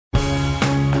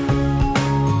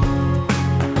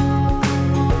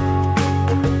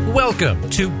Welcome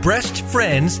to Breast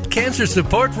Friends Cancer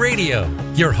Support Radio.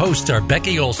 Your hosts are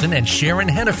Becky Olson and Sharon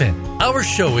Hennepin. Our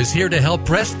show is here to help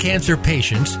breast cancer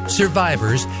patients,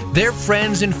 survivors, their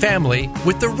friends and family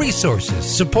with the resources,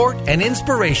 support, and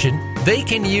inspiration they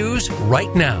can use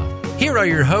right now. Here are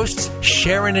your hosts,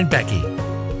 Sharon and Becky.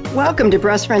 Welcome to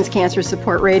Breast Friends Cancer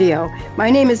Support Radio. My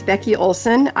name is Becky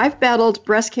Olson. I've battled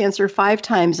breast cancer 5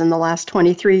 times in the last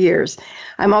 23 years.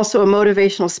 I'm also a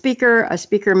motivational speaker, a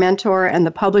speaker mentor, and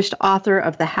the published author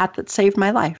of The Hat That Saved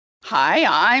My Life. Hi,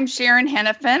 I'm Sharon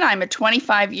Hennepin. I'm a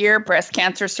 25-year breast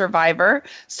cancer survivor,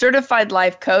 certified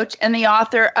life coach, and the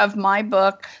author of my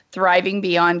book, Thriving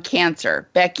Beyond Cancer.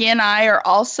 Becky and I are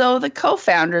also the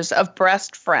co-founders of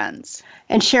Breast Friends.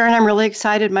 And Sharon, I'm really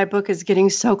excited. My book is getting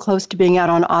so close to being out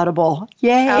on Audible.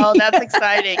 Yay! Oh, that's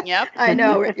exciting. Yep. I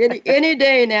know. Any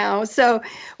day now. So,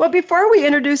 well, before we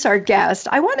introduce our guest,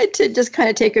 I wanted to just kind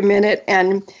of take a minute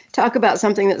and talk about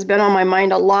something that's been on my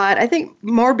mind a lot. I think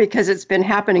more because it's been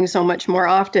happening so much more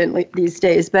often these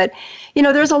days. But, you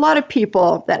know, there's a lot of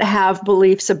people that have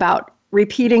beliefs about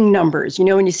repeating numbers. You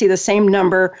know, when you see the same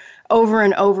number over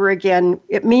and over again,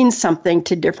 it means something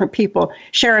to different people.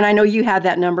 Sharon, I know you have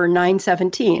that number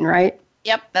 917, right?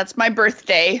 Yep, that's my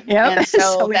birthday. Yep. And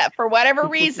so that for whatever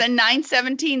reason,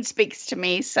 917 speaks to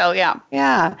me. So yeah.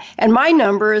 Yeah. And my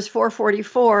number is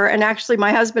 444. And actually,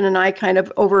 my husband and I kind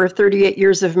of over 38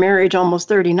 years of marriage, almost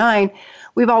 39,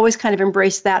 we've always kind of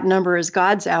embraced that number as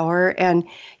God's hour. And,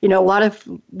 you know, a lot of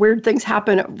weird things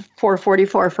happen at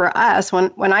 444 for us.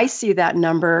 When I see that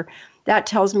number, that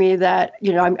tells me that,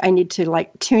 you know, I need to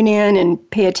like tune in and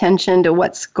pay attention to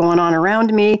what's going on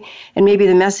around me and maybe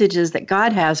the messages that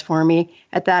God has for me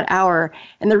at that hour.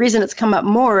 And the reason it's come up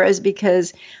more is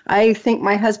because I think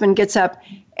my husband gets up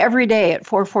every day at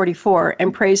 4:44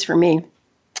 and prays for me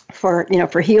for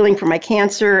healing for my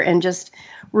cancer and just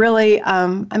really,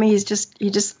 he's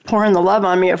just pouring the love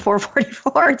on me at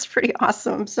 4:44. It's pretty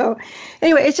awesome. So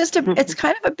anyway, it's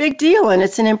kind of a big deal, and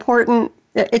it's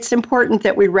important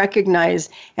that we recognize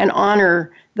and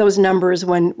honor those numbers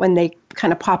when they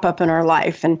kind of pop up in our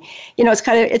life. And, you know,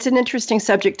 it's an interesting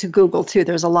subject to Google too.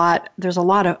 There's a lot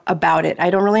about it. I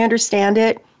don't really understand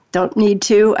it. Don't need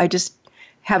to. I just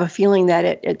have a feeling that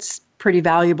it's pretty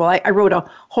valuable. I wrote a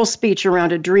whole speech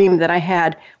around a dream that I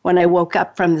had when I woke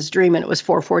up from this dream, and it was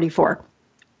 444.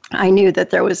 I knew that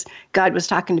God was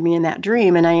talking to me in that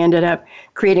dream, and I ended up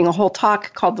creating a whole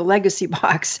talk called the Legacy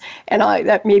Box. And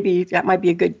that might be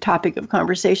a good topic of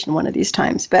conversation one of these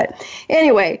times. But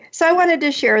anyway, so I wanted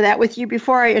to share that with you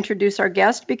before I introduce our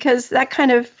guest, because that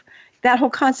whole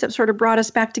concept sort of brought us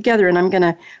back together, and I'm going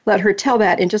to let her tell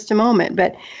that in just a moment.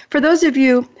 But for those of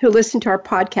you who listen to our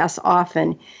podcasts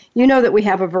often, you know that we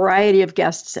have a variety of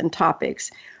guests and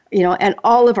topics, you know, and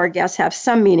all of our guests have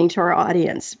some meaning to our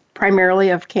audience, primarily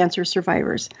of cancer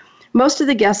survivors. Most of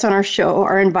the guests on our show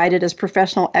are invited as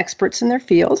professional experts in their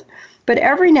field, but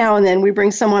every now and then we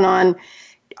bring someone on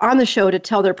the show to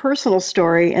tell their personal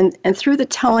story, and through the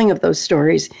telling of those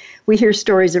stories, we hear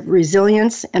stories of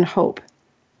resilience and hope.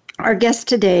 Our guest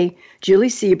today, Julie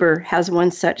Sieber, has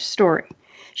one such story.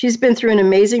 She's been through an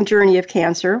amazing journey of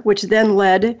cancer, which then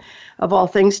led, of all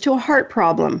things, to a heart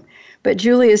problem. But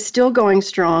Julie is still going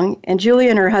strong, and Julie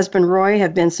and her husband Roy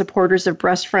have been supporters of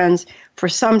Breast Friends for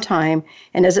some time.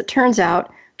 And as it turns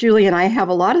out, Julie and I have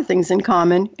a lot of things in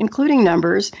common, including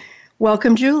numbers.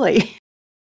 Welcome, Julie.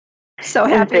 So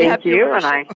happy to have you.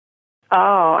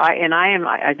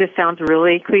 This sounds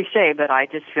really cliche, but I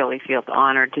just really feel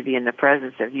honored to be in the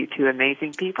presence of you two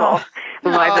amazing people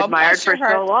whom I've admired for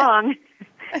so long.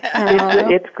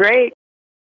 It's great.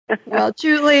 Well,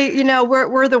 Julie, you know,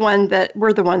 we're the ones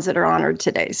that are honored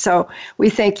today. So we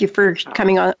thank you for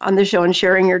coming on the show and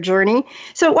sharing your journey.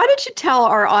 So why don't you tell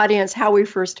our audience how we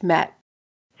first met?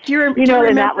 Do you remember?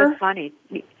 And that was funny.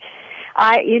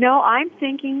 I'm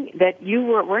thinking that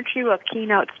weren't you a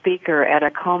keynote speaker at a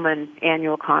Komen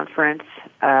annual conference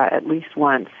at least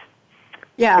once?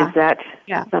 Yeah. Is that?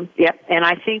 Yeah. Yep. And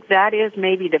I think that is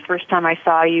maybe the first time I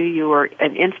saw you. You were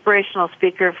an inspirational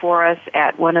speaker for us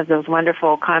at one of those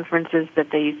wonderful conferences that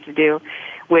they used to do,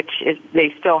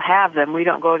 they still have them. We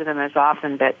don't go to them as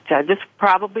often, but this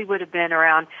probably would have been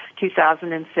around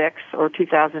 2006 or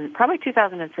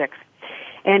 2006.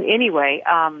 And anyway,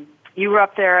 you were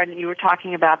up there and you were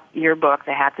talking about your book,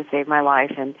 The Hat That Saved My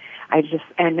Life, and I just,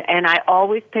 and I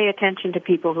always pay attention to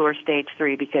people who are stage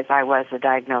 3 because I was a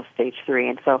diagnosed stage 3.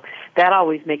 And so that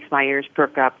always makes my ears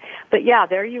perk up. But yeah,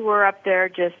 there you were up there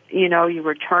just, you know, you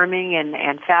were charming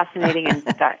and fascinating and,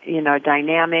 you know,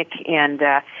 dynamic. And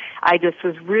I just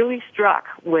was really struck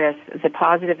with the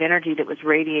positive energy that was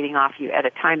radiating off you at a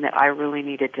time that I really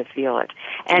needed to feel it.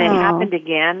 And it happened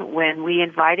again when we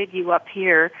invited you up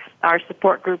here. Our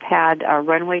support group had a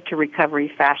Runway to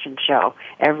Recovery fashion show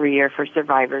every year for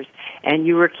survivors, and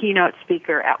you were keynote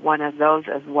speaker at one of those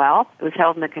as well. It was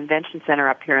held in the convention center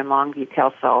up here in Longview,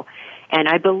 Kelso. And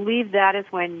I believe that is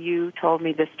when you told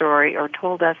me the story, or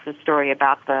told us the story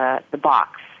about the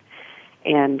box.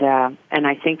 And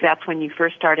I think that's when you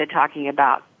first started talking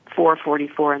about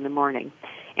 4:44 in the morning.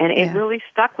 And it really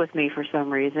stuck with me for some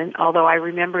reason, although I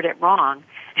remembered it wrong.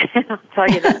 I'll tell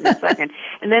you that in a second.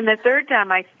 And then the third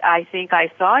time I think I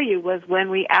saw you was when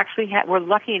we actually were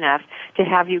lucky enough to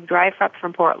have you drive up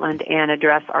from Portland and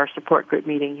address our support group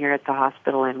meeting here at the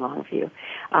hospital in Longview.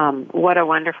 What a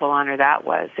wonderful honor that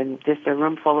was, and just a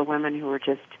room full of women who were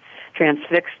just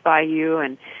transfixed by you.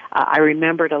 And I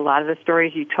remembered a lot of the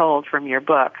stories you told from your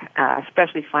book,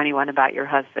 especially funny one about your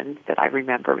husband that I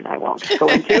remember and I won't go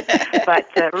into. But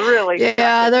really,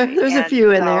 there's a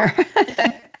few in there.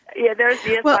 Yeah,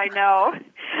 yes, well, I know.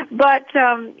 But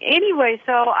anyway,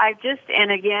 so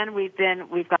and again, we've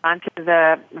gone to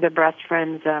the Breast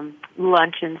Friends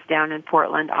luncheons down in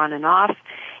Portland on and off,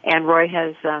 and Roy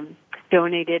has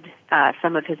donated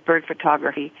some of his bird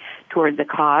photography toward the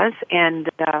cause, and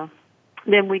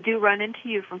then we do run into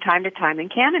you from time to time in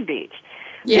Cannon Beach.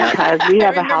 Yeah, because we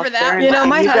have a house there. You know,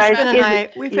 my husband and I,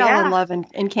 we fell in love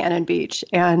in Cannon Beach,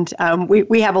 and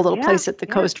we have a little place at the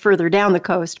coast, further down the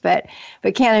coast, but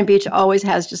Cannon Beach always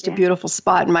has just a beautiful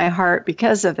spot in my heart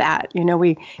because of that. You know,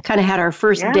 we kind of had our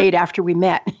first date after we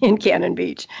met in Cannon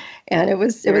Beach, and it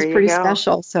was pretty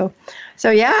special. So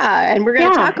yeah, and we're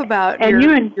going to talk about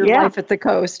your life at the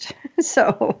coast.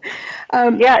 So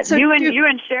you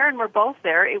and Sharon were both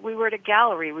there. We were at a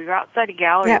gallery. We were outside a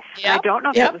gallery. I don't know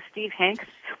if it was Steve Hanks.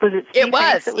 Was it Steve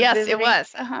Hanks that was yes, visiting? it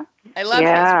was. I love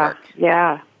his work.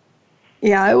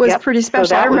 Yeah, it was pretty special.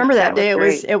 So I remember that day.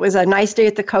 It was a nice day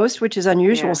at the coast, which is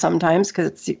unusual sometimes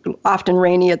because it's often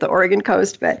rainy at the Oregon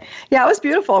coast. But yeah, it was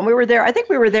beautiful, and we were there. I think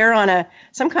we were there on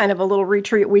some kind of a little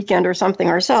retreat weekend or something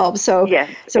ourselves. So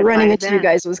running into you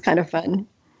guys was kind of fun.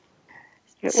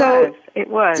 It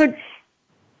was.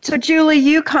 So Julie,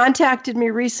 you contacted me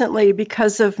recently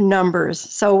because of numbers.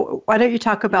 So why don't you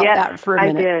talk about that for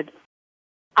a minute?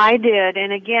 I did.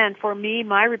 And again, for me,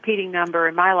 my repeating number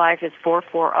in my life is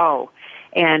 440.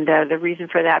 And the reason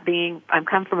for that being, I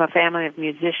come from a family of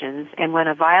musicians, and when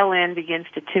a violin begins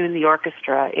to tune the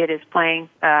orchestra, it is playing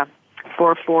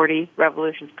 440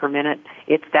 revolutions per minute.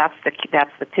 That's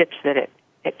the pitch that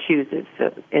it chooses.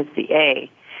 So it's the A.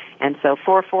 And so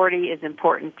 440 is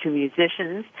important to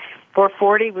musicians.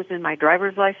 440 was in my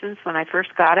driver's license when I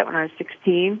first got it when I was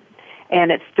 16,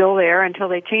 and it's still there until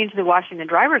they change the Washington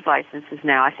driver's licenses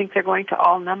now. I think they're going to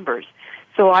all numbers.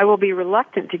 So I will be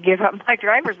reluctant to give up my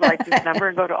driver's license number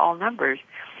and go to all numbers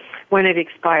when it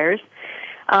expires.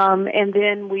 And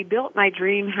then we built my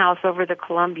dream house over the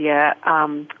Columbia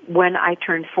when I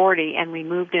turned 40, and we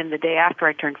moved in the day after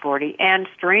I turned 40. And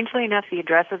strangely enough, the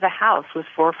address of the house was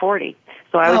 440.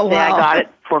 So I would say I got it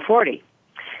 440.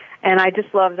 And I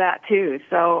just love that, too.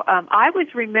 So I was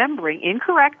remembering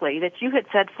incorrectly that you had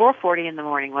said 4:40 in the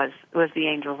morning was the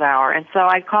angel's hour. And so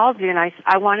I called you, and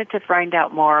I wanted to find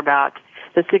out more about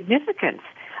the significance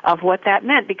of what that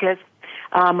meant, because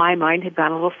my mind had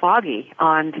gone a little foggy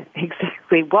on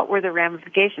exactly what were the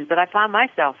ramifications. But I found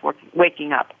myself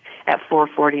waking up at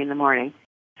 4:40 in the morning.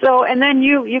 So, and then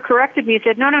you corrected me and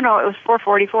said, no, it was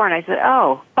 4:44. And I said,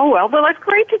 well, it's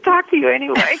great to talk to you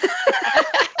anyway.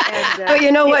 But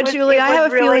you know what, Julie? I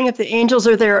have a feeling if the angels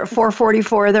are there at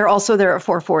 4:44, they're also there at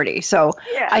 4:40. So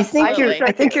I think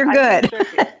you're good.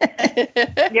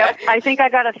 Yep, I think I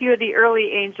got a few of the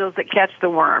early angels that catch the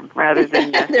worm rather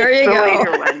than the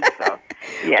later ones. So,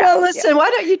 well, listen, why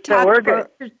don't you talk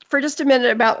for just a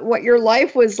minute about what your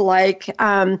life was like?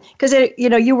 Because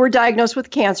you were diagnosed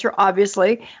with cancer,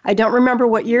 obviously. I don't remember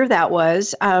what year that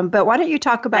was, but why don't you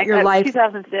talk about your life?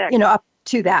 2006. Up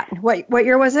to that. What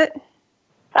year was it?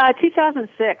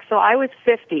 2006. So I was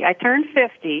 50. I turned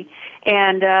 50,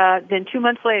 and then 2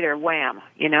 months later, wham!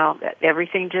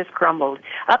 Everything just crumbled.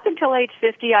 Up until age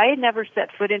 50, I had never set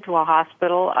foot into a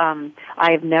hospital.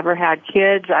 I've never had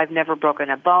kids. I've never broken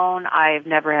a bone. I've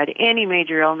never had any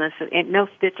major illness. No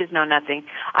stitches, no nothing.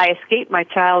 I escaped my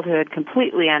childhood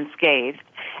completely unscathed.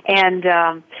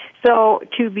 And so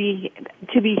to be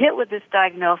hit with this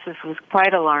diagnosis was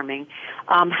quite alarming.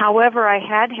 However, I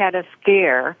had a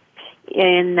scare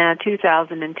in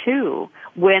 2002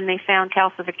 when they found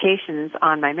calcifications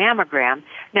on my mammogram.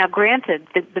 Now, granted,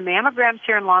 the mammograms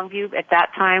here in Longview at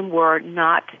that time were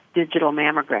not digital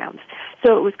mammograms.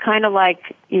 So it was kind of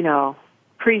like,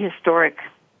 prehistoric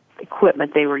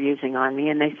equipment they were using on me.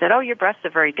 And they said, oh, your breasts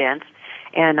are very dense.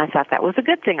 And I thought that was a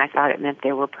good thing. I thought it meant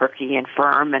they were perky and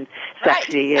firm and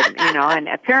sexy, right. and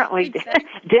apparently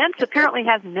dense apparently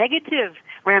has negative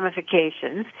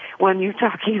ramifications when you're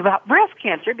talking about breast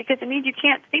cancer because it means you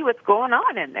can't see what's going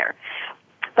on in there.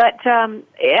 But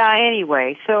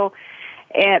anyway, so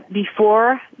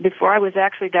before I was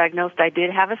actually diagnosed, I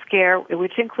did have a scare,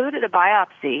 which included a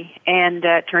biopsy, and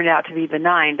it turned out to be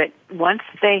benign. But once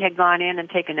they had gone in and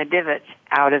taken a divot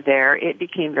out of there, it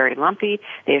became very lumpy.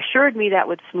 They assured me that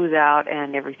would smooth out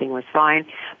and everything was fine.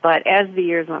 But as the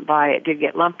years went by, it did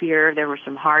get lumpier. There were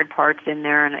some hard parts in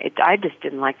there, and I just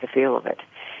didn't like the feel of it.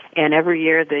 And every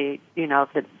year, the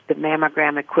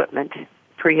mammogram equipment,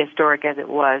 prehistoric as it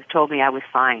was, told me I was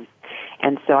fine.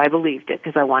 And so I believed it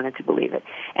because I wanted to believe it.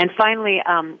 And finally,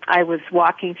 I was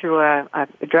walking through a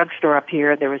drugstore up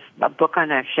here. There was a book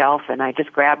on a shelf, and I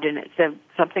just grabbed it, and it said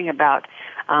something about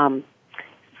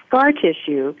scar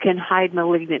tissue can hide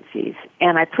malignancies.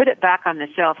 And I put it back on the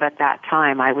shelf at that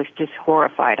time. I was just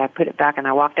horrified. I put it back, and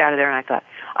I walked out of there, and I thought,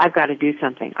 I've got to do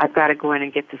something. I've got to go in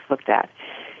and get this looked at.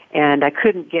 And I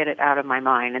couldn't get it out of my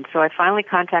mind. And so I finally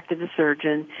contacted the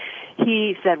surgeon.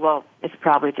 He said, well, it's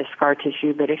probably just scar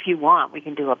tissue, but if you want, we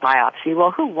can do a biopsy.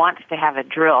 Well, who wants to have a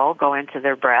drill go into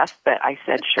their breast? But I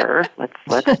said, sure,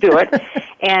 let's do it.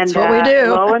 And that's what we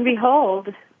do. Lo and behold,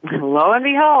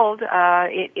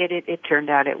 it turned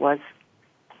out it was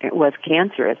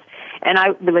cancerous. And I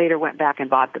later went back and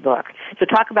bought the book. So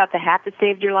talk about the hat that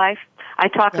saved your life. I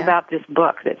talk about this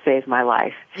book that saved my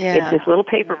life. Yeah. It's this little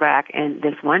paperback, and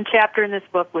this one chapter in this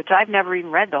book, which I've never even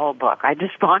read the whole book. I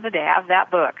just wanted to have that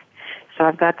book. So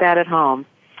I've got that at home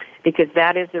because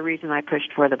that is the reason I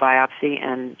pushed for the biopsy.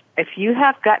 And if you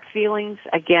have gut feelings,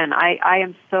 again, I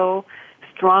am so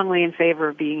strongly in favor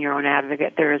of being your own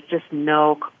advocate. There is just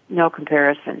no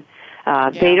comparison.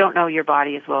 They don't know your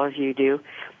body as well as you do.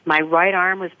 My right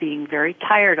arm was being very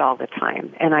tired all the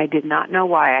time, and I did not know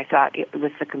why. I thought it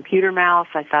was the computer mouse.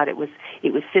 I thought it was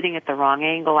sitting at the wrong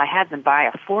angle. I had them buy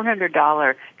a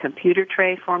 $400 computer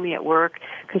tray for me at work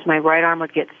because my right arm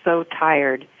would get so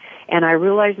tired. And I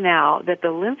realize now that the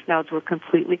lymph nodes were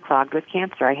completely clogged with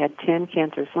cancer. I had 10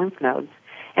 cancerous lymph nodes,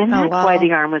 and that's why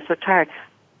the arm was so tired.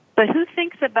 But who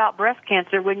thinks about breast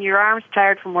cancer when your arm's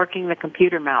tired from working the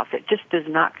computer mouse? It just does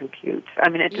not compute. I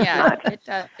mean, it does not. It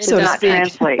does not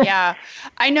translate. Yeah.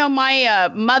 I know my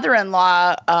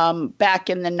mother-in-law back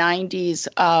in the 90s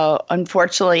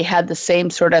unfortunately had the same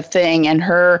sort of thing, and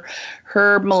her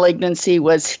malignancy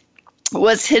was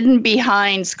hidden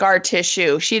behind scar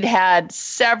tissue. She'd had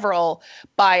several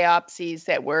biopsies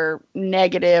that were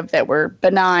negative, that were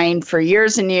benign for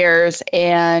years and years,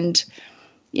 and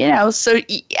so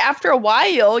after a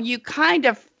while, you kind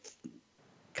of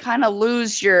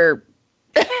lose your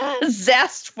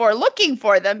zest for looking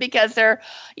for them because they're,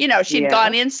 she'd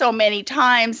gone in so many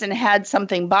times and had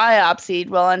something biopsied.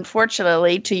 Well,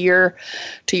 unfortunately, to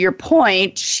your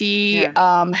point, she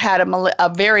had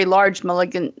a very large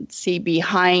malignancy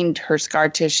behind her scar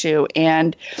tissue,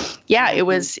 and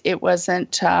it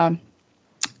wasn't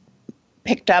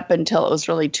picked up until it was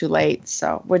really too late.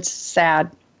 So, which is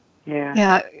sad.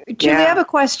 Yeah. Julie, I have a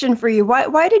question for you.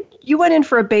 Why did you went in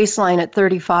for a baseline at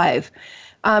 35?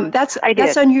 That's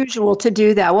unusual to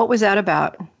do that. What was that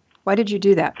about? Why did you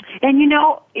do that? And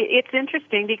it's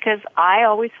interesting because I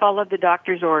always followed the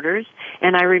doctor's orders,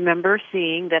 and I remember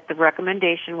seeing that the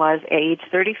recommendation was age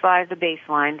 35 the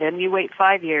baseline, then you wait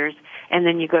 5 years, and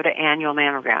then you go to annual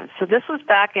mammograms. So this was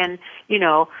back in,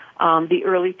 the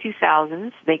early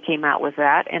 2000s. They came out with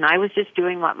that, and I was just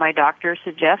doing what my doctor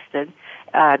suggested.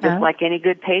 Just like any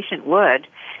good patient would.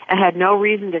 I had no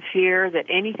reason to fear that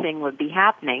anything would be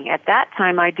happening. At that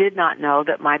time, I did not know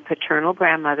that my paternal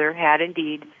grandmother had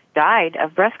indeed died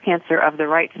of breast cancer of the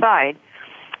right side.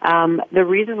 The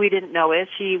reason we didn't know is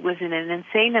she was in an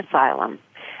insane asylum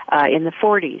in the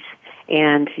 40s,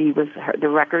 and the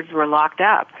records were locked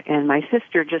up. And my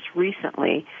sister just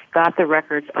recently got the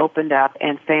records opened up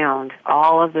and found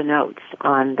all of the notes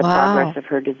on the progress of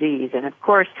her disease. And of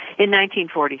course, in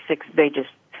 1946, they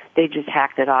just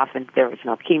hacked it off, and there was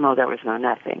no chemo, there was no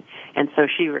nothing. And so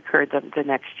she recurred the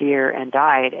next year and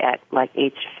died at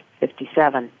age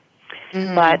 57.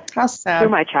 But through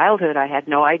my childhood, I had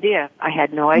no idea. I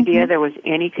had no idea there was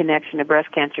any connection to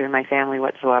breast cancer in my family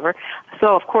whatsoever.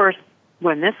 So, of course,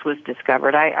 when this was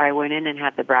discovered, I went in and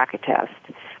had the BRCA test,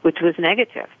 which was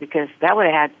negative because that would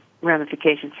have had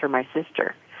ramifications for my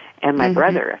sister and my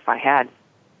brother if I had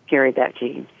carried that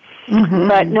gene.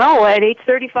 But no, at age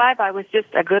 35, I was just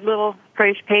a good little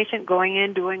patient going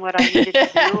in, doing what I needed to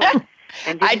do,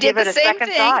 and didn't give it a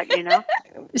second thought, you know.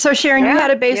 So, Sharon, you had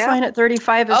a baseline at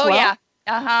 35 as well? Oh, yeah.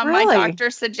 Really? My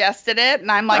doctor suggested it,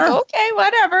 and I'm like, okay,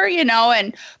 whatever, you know.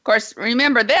 And, of course,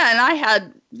 remember then I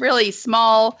had really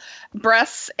small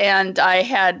breasts, and I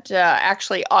had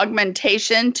actually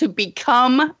augmentation to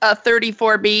become a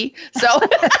 34B. So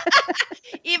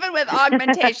even with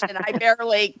augmentation, I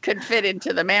barely could fit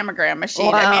into the mammogram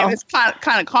machine. Wow. I mean, it was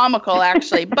kind of comical,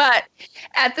 actually. But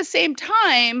at the same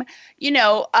time, you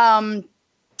know,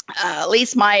 at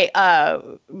least my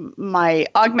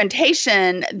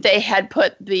augmentation, they had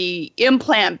put the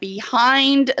implant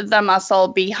behind the muscle,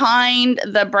 behind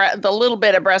the little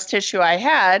bit of breast tissue I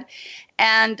had,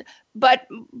 but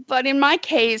in my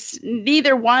case,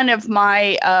 neither one of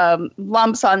my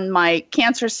lumps on my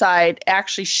cancer side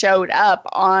actually showed up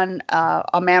on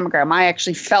a mammogram. I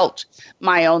actually felt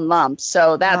my own lumps,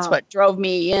 so that's what drove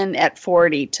me in at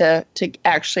 40 to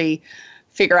actually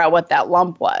figure out what that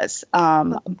lump was.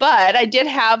 But I did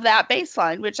have that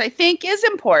baseline, which I think is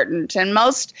important. And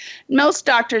most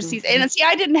doctors see, and see,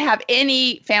 I didn't have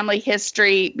any family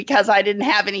history because I didn't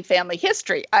have any family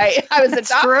history. I was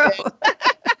adopted. True.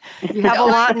 You have a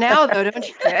lot now, though, don't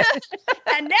you?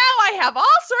 And now I have all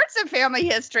sorts of family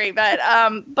history. But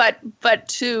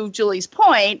to Julie's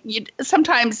point,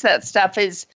 sometimes that stuff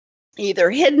is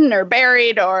either hidden or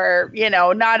buried or, you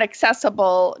know, not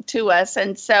accessible to us.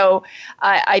 And so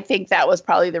I think that was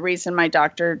probably the reason my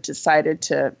doctor decided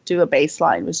to do a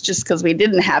baseline, was just because we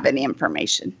didn't have any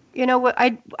information. You know what?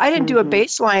 I didn't do a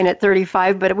baseline at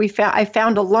 35, but I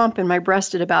found a lump in my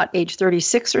breast at about age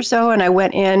 36 or so, and I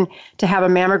went in to have a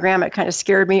mammogram. It kind of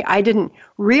scared me. I didn't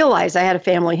realize I had a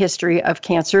family history of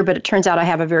cancer, but it turns out I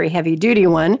have a very heavy-duty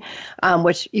one,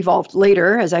 which evolved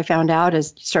later as I found out,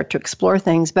 as you start to explore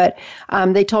things. But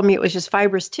they told me it was just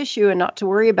fibrous tissue and not to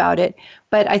worry about it.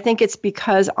 But I think it's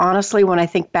because, honestly, when I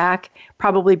think back,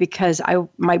 probably because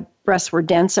my breasts were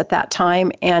dense at that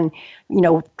time, and, you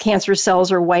know, cancer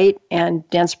cells are white and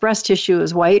dense breast tissue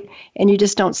is white, and you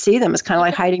just don't see them. It's kind of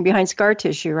like hiding behind scar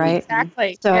tissue, right?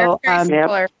 Exactly. So,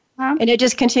 and it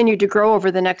just continued to grow over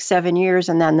the next 7 years,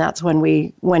 and then that's when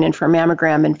we went in for a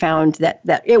mammogram and found that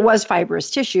it was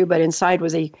fibrous tissue, but inside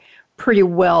was a pretty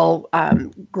well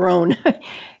grown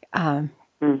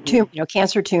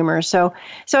cancer tumor. So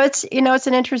it's, you know, it's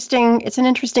an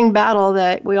interesting battle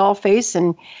that we all face.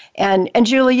 And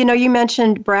Julie, you know, you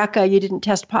mentioned BRCA. You didn't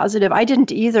test positive. I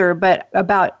didn't either. But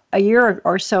about a year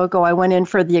or so ago, I went in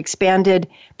for the expanded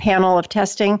panel of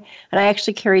testing, and I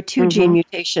actually carry 2 gene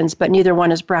mutations, but neither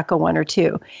one is BRCA 1 or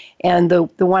 2. And the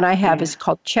one I have is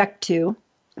called CHEK2.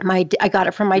 I got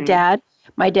it from my dad.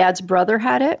 My dad's brother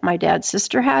had it. My dad's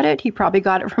sister had it. He probably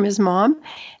got it from his mom.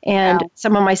 And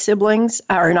some of my siblings,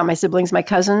 or not my siblings, my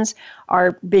cousins,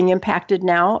 are being impacted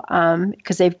now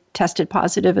because they've tested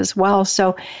positive as well.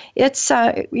 So it's,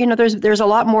 you know, there's a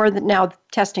lot more now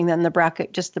testing than the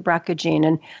BRCA gene.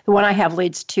 And the one I have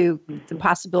leads to the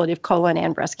possibility of colon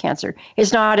and breast cancer.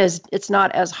 It's not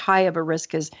as high of a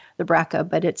risk as the BRCA,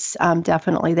 but it's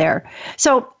definitely there.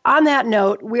 So on that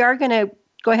note, we are going to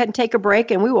go ahead and take a break,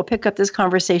 and we will pick up this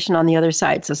conversation on the other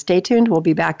side. So stay tuned. We'll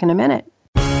be back in a minute.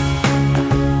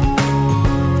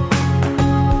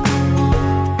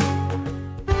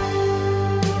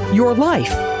 Your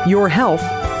life, your health,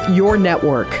 your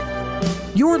network.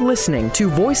 You're listening to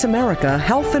Voice America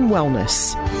Health and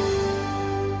Wellness.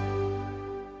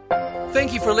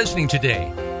 Thank you for listening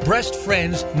today. Breast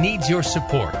Friends needs your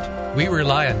support. We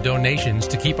rely on donations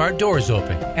to keep our doors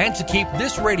open and to keep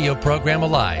this radio program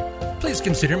alive. Please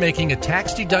consider making a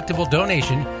tax-deductible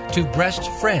donation to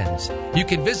Breast Friends. You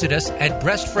can visit us at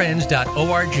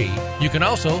breastfriends.org. You can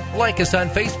also like us on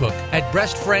Facebook at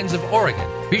Breast Friends of Oregon.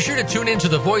 Be sure to tune in to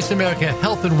the Voice America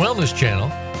Health and Wellness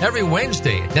channel every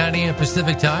Wednesday at 9 a.m.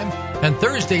 Pacific Time and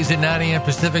Thursdays at 9 a.m.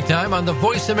 Pacific Time on the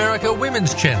Voice America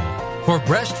Women's channel for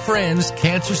Breast Friends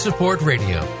Cancer Support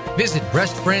Radio. Visit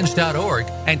breastfriends.org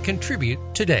and contribute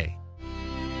today.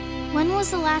 When was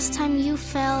the last time you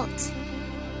felt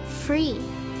free?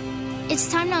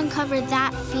 It's time to uncover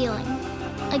that feeling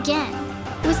again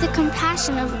with the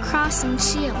compassion of a cross and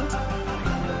shield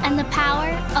and the power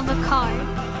of a card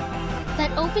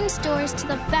that opens doors to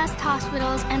the best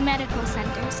hospitals and medical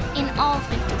centers in all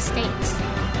 50 states,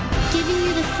 giving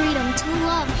you the freedom to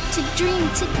love, to dream,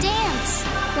 to dance.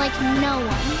 like no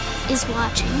one is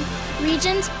watching.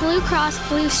 Regions Blue Cross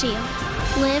Blue Shield.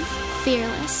 Live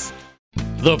fearless.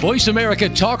 The Voice America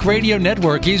Talk Radio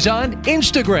Network is on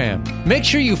Instagram. Make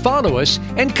sure you follow us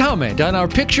and comment on our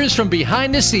pictures from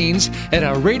behind the scenes at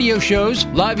our radio shows,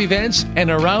 live events,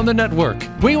 and around the network.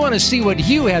 We want to see what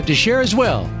you have to share as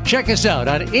well. Check us out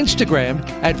on Instagram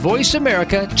at Voice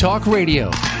America Talk Radio.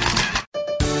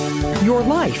 Your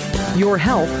life, your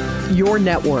health, your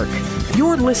network.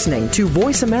 You're listening to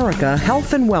Voice America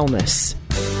Health and Wellness.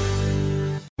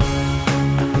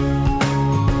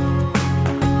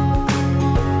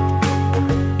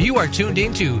 You are tuned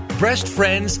into Breast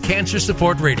Friends Cancer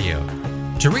Support Radio.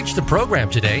 To reach the program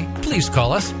today, please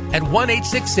call us at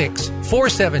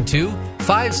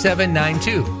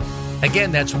 1-866-472-5792.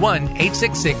 Again, that's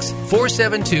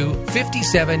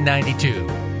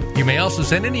 1-866-472-5792. You may also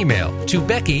send an email to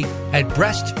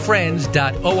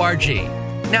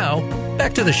becky@breastfriends.org. Now,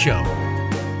 back to the show.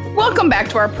 Welcome back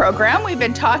to our program. We've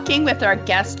been talking with our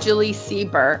guest, Julie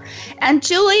Sieber. And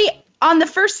Julie, on the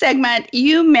first segment,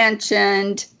 you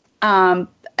mentioned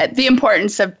the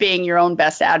importance of being your own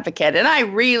best advocate. And I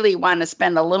really want to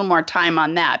spend a little more time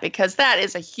on that because that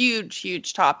is a huge,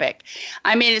 huge topic.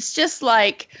 I mean, it's just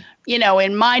like,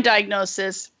 in my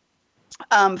diagnosis,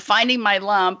 finding my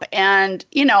lump, and,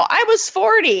 I was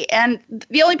 40, and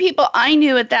the only people I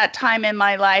knew at that time in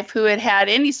my life who had had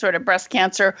any sort of breast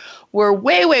cancer were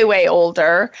way, way, way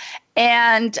older.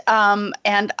 And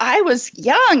I was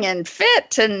young and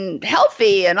fit and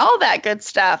healthy and all that good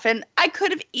stuff. And I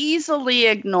could have easily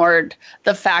ignored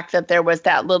the fact that there was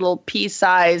that little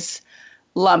pea-size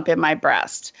lump in my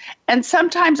breast. And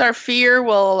sometimes our fear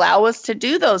will allow us to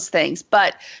do those things.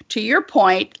 But to your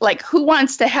point, like, who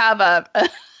wants to have a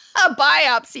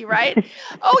biopsy, right?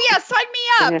 Oh yeah, sign me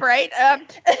up, right?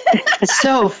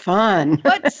 So fun.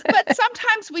 but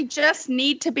sometimes we just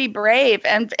need to be brave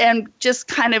and just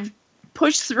kind of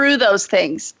push through those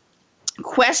things.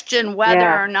 Question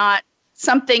whether or not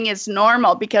something is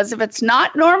normal, because if it's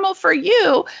not normal for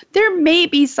you, there may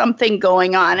be something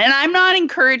going on. And I'm not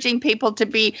encouraging people to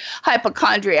be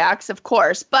hypochondriacs, of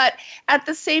course, but at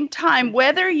the same time,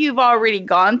 whether you've already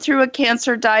gone through a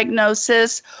cancer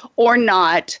diagnosis or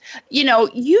not, you know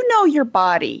your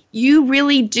body. You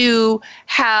really do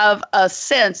have a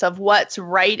sense of what's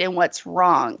right and what's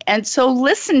wrong. And so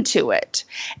listen to it.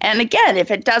 And again,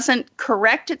 if it doesn't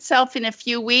correct itself in a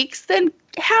few weeks, then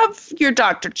have your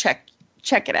doctor check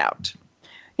it out.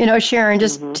 Sharon,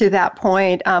 just to that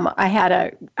point,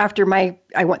 I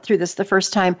went through this the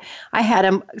first time, I had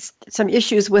some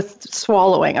issues with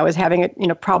swallowing. I was having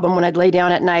a problem when I'd lay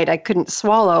down at night. I couldn't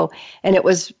swallow, and it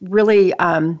was really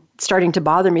starting to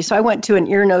bother me. So I went to an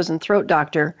ear, nose, and throat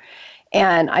doctor,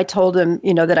 and I told him,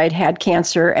 that I'd had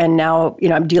cancer, and now,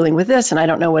 I'm dealing with this, and I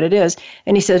don't know what it is.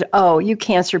 And he said, "Oh, you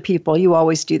cancer people, you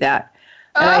always do that."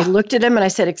 And I looked at him and I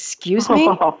said, "Excuse me?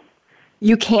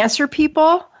 You cancer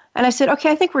people?" And I said, "Okay,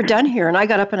 I think we're done here." And I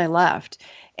got up and I left.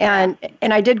 And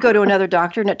I did go to another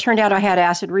doctor, and it turned out I had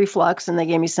acid reflux, and they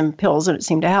gave me some pills, and it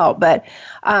seemed to help. But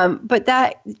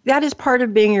that is part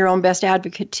of being your own best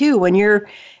advocate too. When you're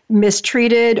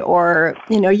mistreated, or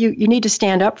you need to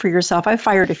stand up for yourself. I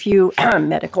fired a few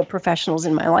medical professionals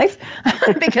in my life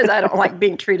because I don't like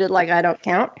being treated like I don't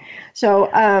count. So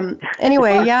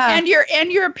anyway, yeah. And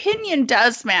your opinion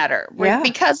does matter,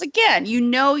 because again,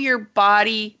 your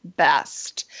body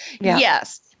best. Yeah.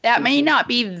 Yes. That may not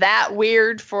be that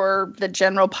weird for the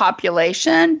general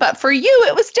population, but for you,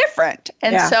 it was different.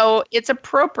 And so it's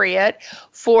appropriate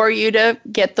for you to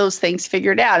get those things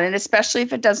figured out. And especially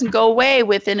if it doesn't go away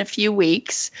within a few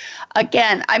weeks.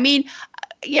 Again, I mean,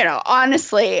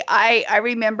 honestly, I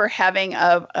remember having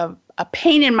a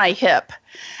pain in my hip.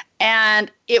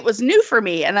 And it was new for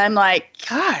me. And I'm like,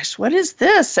 gosh, what is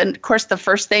this? And of course, the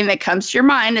first thing that comes to your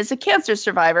mind is a cancer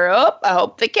survivor. Oh, I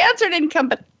hope the cancer didn't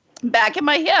come back in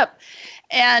my hip.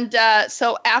 And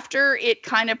so after it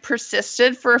kind of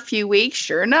persisted for a few weeks,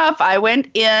 sure enough, I went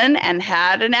in and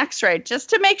had an x-ray just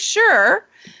to make sure.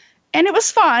 And it was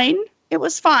fine. It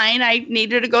was fine. I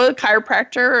needed to go to the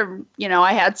chiropractor.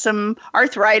 I had some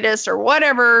arthritis or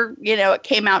whatever, it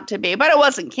came out to be. But it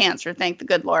wasn't cancer, thank the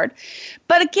good Lord.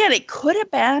 But again, it could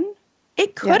have been.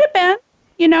 It could have been,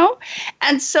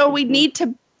 And so we need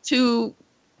to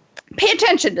pay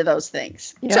attention to those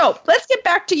things. Yep. So let's get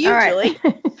back to you, Julie.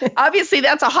 Obviously,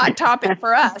 that's a hot topic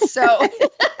for us.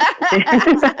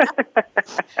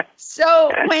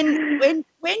 So, when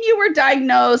you were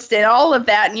diagnosed and all of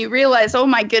that, and you realized, oh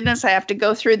my goodness, I have to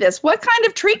go through this. What kind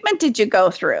of treatment did you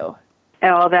go through?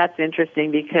 Oh, that's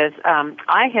interesting because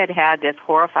I had this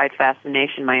horrified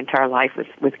fascination my entire life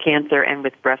with cancer and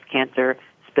with breast cancer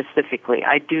specifically.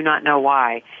 I do not know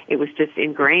why. It was just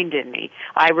ingrained in me.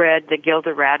 I read the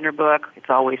Gilda Radner book, It's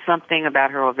Always Something,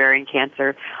 about her ovarian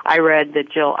cancer. I read the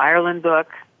Jill Ireland book,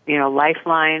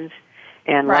 Lifelines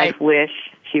and Right. Life Wish.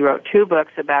 She wrote 2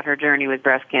 books about her journey with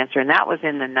breast cancer, and that was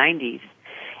in the 90s.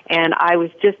 And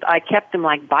I kept them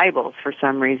like Bibles for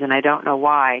some reason. I don't know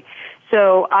why.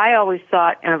 So I always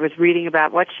thought, and I was reading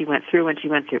about what she went through when she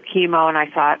went through chemo, and I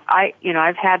thought,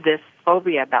 I've had this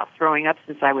phobia about throwing up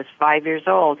since I was 5 years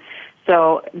old.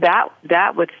 So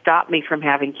that would stop me from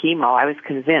having chemo. I was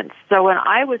convinced. So when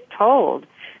I was told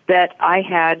that I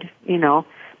had,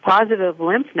 positive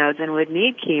lymph nodes and would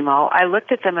need chemo, I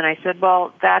looked at them and I said,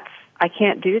 well, I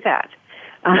can't do that.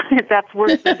 That's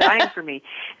worse than dying for me.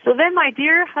 So then my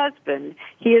dear husband,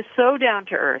 he is so down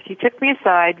to earth. He took me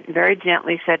aside, very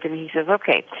gently said to me, he says,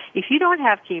 okay, if you don't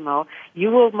have chemo,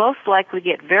 you will most likely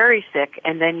get very sick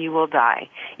and then you will die.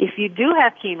 If you do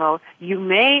have chemo, you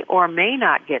may or may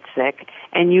not get sick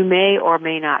and you may or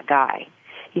may not die.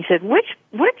 He said, which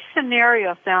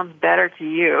scenario sounds better to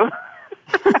you?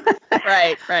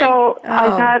 Right. So I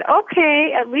thought,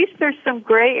 okay, at least there's some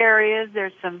gray areas.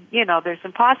 There's some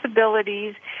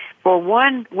possibilities for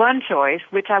one choice,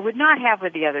 which I would not have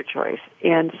with the other choice.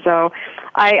 And so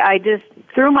I just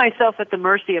threw myself at the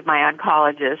mercy of my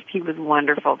oncologist. He was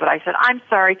wonderful, but I said, I'm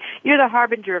sorry, you're the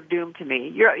harbinger of doom to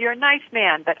me. You're a nice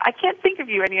man, but I can't think of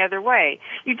you any other way.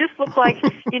 You just look like,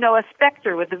 a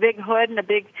specter with a big hood and a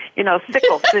big,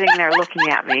 sickle sitting there looking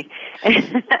at me.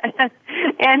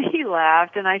 And he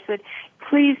laughed, and I said,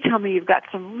 please tell me you've got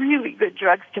some really good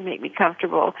drugs to make me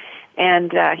comfortable.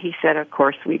 And he said, of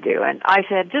course we do. And I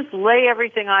said, just lay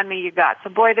everything on me you got. So,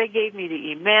 boy, they gave me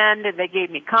the Emend, and they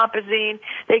gave me Compazine,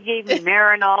 they gave me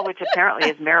Marinol, which apparently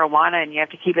is marijuana, and you have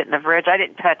to keep it in the fridge. I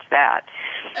didn't touch that.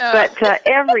 But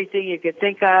everything you could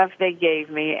think of, they gave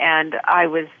me, and I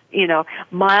was,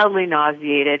 mildly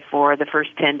nauseated for the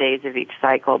first 10 days of each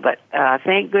cycle. But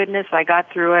thank goodness I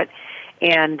got through it.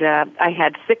 And I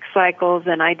had 6 cycles,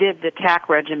 and I did the TAC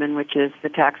regimen, which is the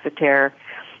Taxotere,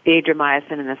 the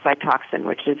Adriamycin, and the Cytoxan,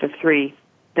 which is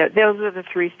those are the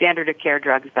 3 standard of care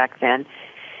drugs back then.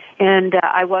 And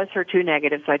I was HER2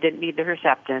 negative, so I didn't need the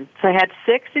Herceptin. So I had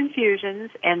 6 infusions,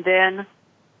 and then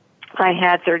I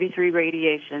had 33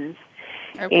 radiations.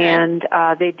 Okay. And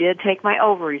they did take my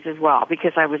ovaries as well,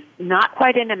 because I was not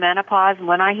quite into menopause. And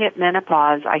when I hit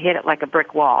menopause, I hit it like a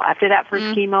brick wall. After that first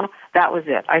chemo, that was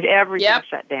it. Everything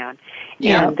shut down.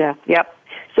 Yep. And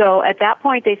so at that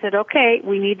point, they said, okay,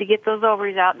 we need to get those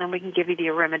ovaries out, and then we can give you the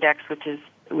Arimidex,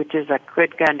 which is a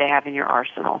good gun to have in your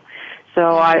arsenal.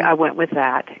 So I went with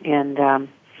that, and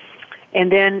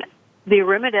then the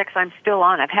Arimidex I'm still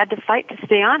on. I've had to fight to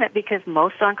stay on it because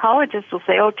most oncologists will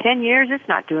say, 10 years, it's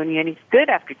not doing you any good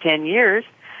after 10 years.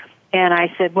 And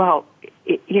I said, well,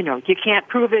 you can't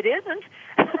prove it isn't.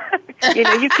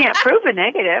 You can't prove a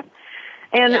negative.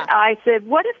 And I said,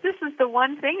 what if this is the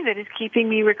one thing that is keeping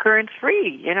me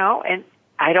recurrence-free, And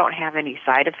I don't have any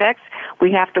side effects.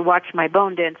 We have to watch my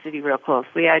bone density real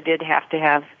closely. I did have to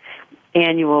have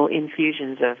annual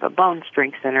infusions of a bone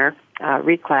strengthener,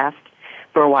 reclassed,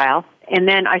 for a while. And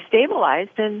then I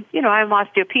stabilized, and, I'm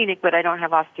osteopenic, but I don't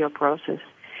have osteoporosis.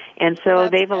 And so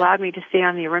they've allowed me to stay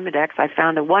on the Arimidex. I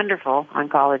found a wonderful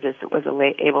oncologist that was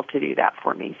able to do that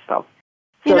for me. So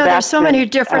there's so many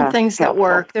different things that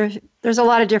work. There's a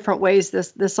lot of different ways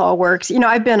this all works.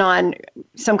 I've been on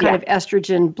some kind of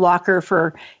estrogen blocker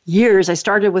for years. I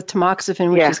started with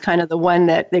tamoxifen, which is kind of the one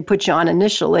that they put you on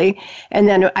initially. And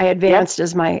then I advanced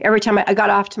every time I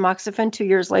got off tamoxifen, 2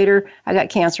 years later, I got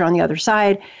cancer on the other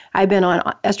side. I've been on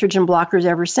estrogen blockers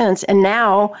ever since. And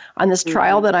now on this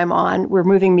trial that I'm on, we're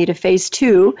moving me to phase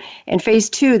 2. In phase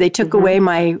 2, they took away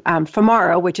my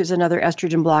Femara, which is another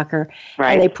estrogen blocker.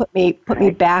 Right. And they put me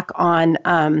back on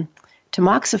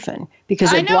tamoxifen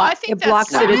because it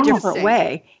blocks it a different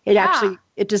way.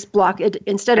 It just blocks it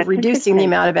instead of reducing the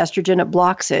amount of estrogen, it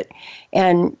blocks it.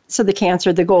 And so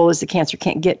the goal is the cancer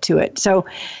can't get to it. So,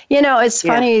 it's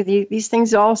funny, these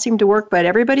things all seem to work, but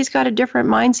everybody's got a different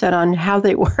mindset on how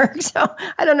they work. So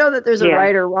I don't know that there's a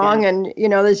right or wrong. And,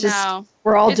 there's just,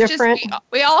 we're all different.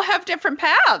 We all have different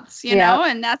paths, know,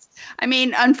 and that's,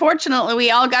 unfortunately we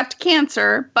all got to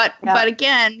cancer, but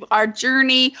again, our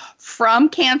journey from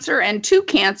cancer and to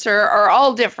cancer are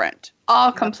all different,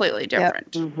 all completely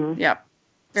different. Yep.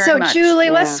 So, much. Julie,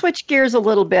 let's switch gears a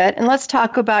little bit and let's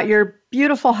talk about your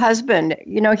beautiful husband.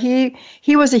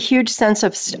 He was a huge sense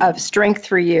of strength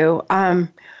for you.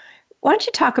 Why don't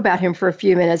you talk about him for a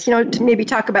few minutes? To maybe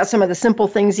talk about some of the simple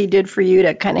things he did for you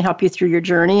to kind of help you through your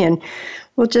journey, and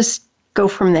we'll just go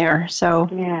from there. So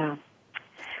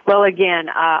Well, again,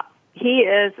 he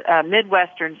is a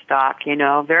Midwestern stock,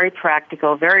 very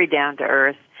practical, very down to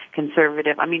earth,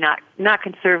 conservative. I mean, not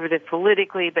conservative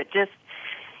politically, but just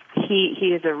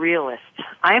he is a realist.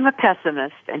 I am a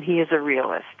pessimist, and he is a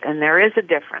realist, and there is a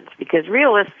difference because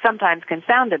realists sometimes can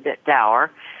sound a bit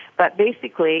dour, but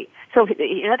basically, so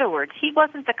in other words, he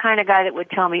wasn't the kind of guy that would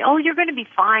tell me, "Oh, you're going to be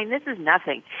fine. This is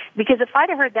nothing," because if I'd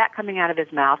have heard that coming out of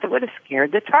his mouth, it would have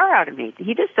scared the tar out of me.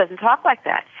 He just doesn't talk like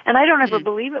that, and I don't ever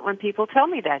believe it when people tell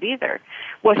me that either.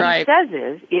 What he says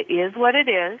is, "It is what it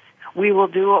is. We will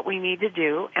do what we need to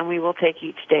do, and we will take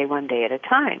each day one day at a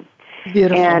time."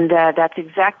 Beautiful. And that's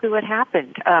exactly what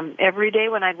happened. Every day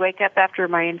when I'd wake up after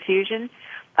my infusion,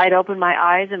 I'd open my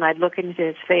eyes and I'd look into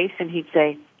his face, and he'd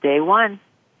say, "Day one,"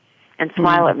 and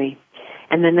smile at me.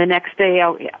 And then the next day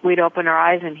we'd open our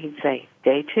eyes and he'd say,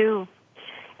 "Day two."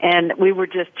 And we were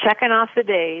just checking off the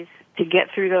days to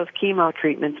get through those chemo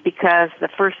treatments because the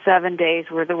first 7 days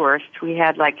were the worst. We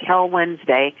had like Hell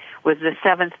Wednesday was the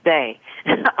 7th day,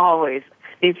 always.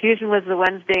 The infusion was the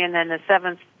Wednesday, and then the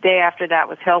 7th day after that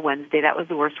was Hell Wednesday. That was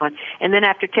the worst one. And then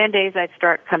after 10 days, I'd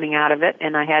start coming out of it,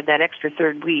 and I had that extra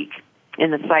third week in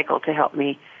the cycle to help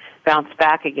me bounce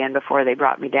back again before they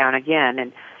brought me down again.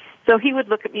 And so he would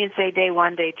look at me and say, "Day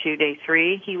one, day two, day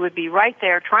three." He would be right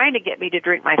there trying to get me to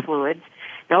drink my fluids.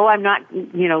 "No, I'm not,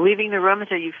 leaving the room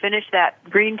until you finish that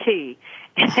green tea."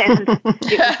 And it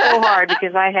was so hard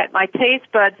because my taste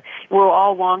buds were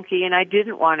all wonky and I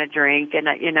didn't want to drink. And,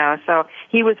 so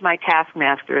he was my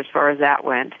taskmaster as far as that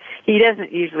went. He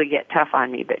doesn't usually get tough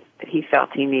on me, but he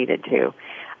felt he needed to.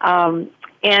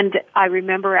 And I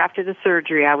remember after the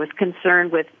surgery, I was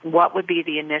concerned with what would be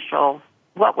the initial,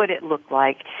 what would it look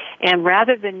like? And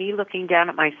rather than me looking down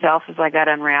at myself as I got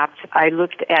unwrapped, I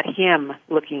looked at him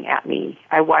looking at me.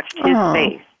 I watched his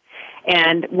face.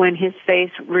 And when his face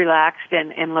relaxed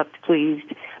and looked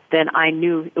pleased, then I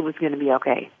knew it was going to be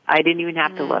okay. I didn't even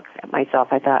have to look at myself.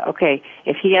 I thought, okay,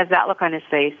 if he has that look on his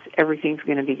face, everything's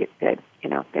going to be good. It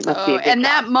must be a good and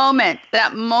job.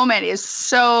 that moment is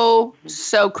so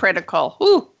critical.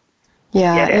 Ooh.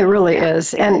 Yeah, it really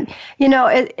is. And,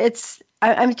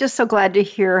 I'm just so glad to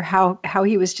hear how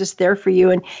he was just there for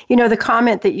you. And, the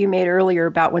comment that you made earlier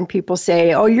about when people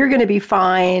say, "Oh, you're going to be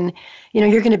fine. You're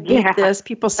going to beat this."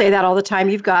 People say that all the time.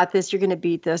 "You've got this. You're going to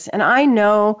beat this." And I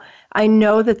know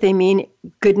that they mean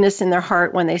goodness in their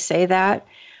heart when they say that.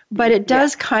 But it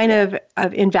does kind of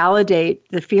invalidate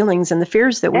the feelings and the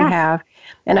fears that we have.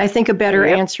 And I think a better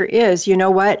answer is, you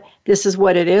know what? This is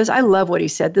what it is. I love what he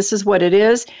said. This is what it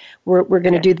is. We're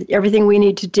going to do everything we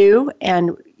need to do,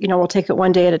 and we'll take it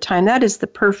one day at a time. That is the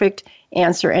perfect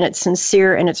answer, and it's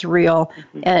sincere and it's real.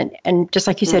 And just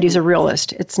like you said, he's a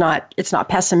realist. It's not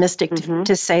pessimistic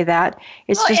to say that.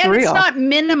 It's just and real. It's not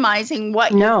minimizing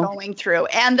what you're going through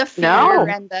and the fear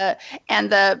and the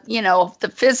the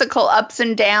physical ups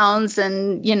and downs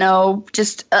and you're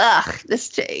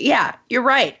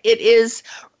right. It is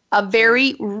a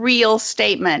very real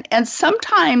statement. And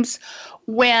sometimes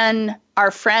when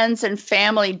our friends and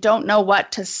family don't know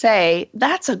what to say,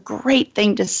 that's a great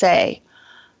thing to say.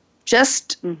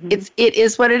 Just it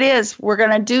is what it is. We're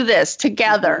going to do this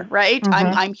together, right?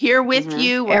 I'm here with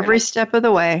you. Every step of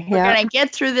the way. We're going to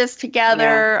get through this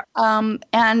together. And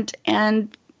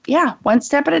one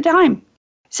step at a time.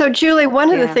 So, Julie,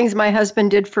 one of the things my husband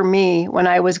did for me when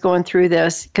I was going through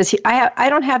this, because I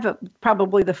don't have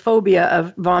probably the phobia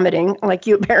of vomiting like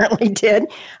you apparently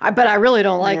did, but I really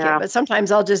don't like it. But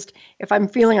sometimes I'll just, if I'm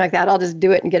feeling like that, I'll just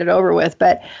do it and get it over with.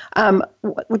 But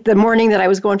the morning that I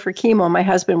was going for chemo, my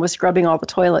husband was scrubbing all the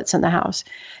toilets in the house.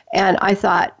 And I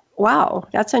thought, wow,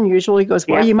 that's unusual. He goes,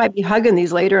 well, you might be hugging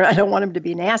these later. I don't want him to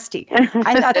be nasty.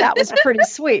 I thought that was pretty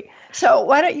sweet. So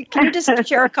can you just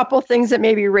share a couple of things that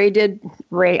maybe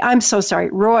Roy, I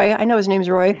know his name's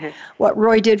Roy, what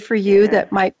Roy did for you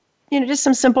that might, just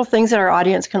some simple things that our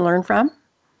audience can learn from?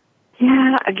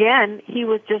 Yeah, again, he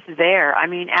was just there. I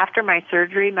mean, after my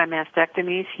surgery, my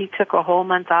mastectomies, he took a whole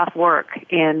month off work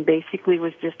and basically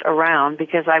was just around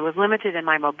because I was limited in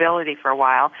my mobility for a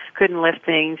while. Couldn't lift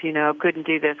things, couldn't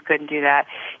do this, couldn't do that.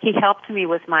 He helped me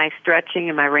with my stretching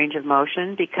and my range of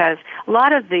motion because a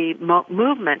lot of the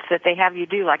movements that they have you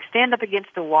do, like stand up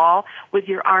against the wall with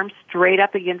your arms straight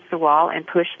up against the wall and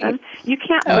push them, you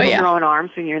can't move your own arms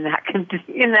when you're in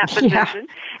that position.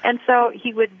 And so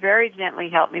he would very gently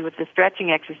help me with the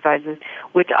stretching exercises,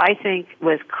 which I think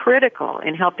was critical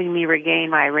in helping me regain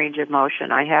my range of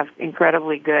motion. I have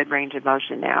incredibly good range of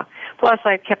motion now. Plus,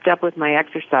 I've kept up with my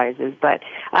exercises, but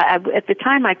at the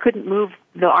time I couldn't move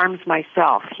the arms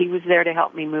myself. He was there to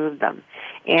help me move them.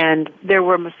 And there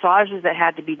were massages that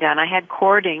had to be done. I had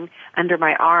cording under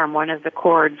my arm. One of the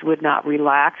cords would not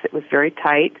relax. It was very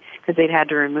tight because they'd had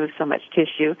to remove so much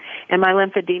tissue. And my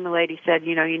lymphedema lady said,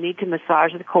 you need to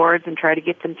massage the cords and try to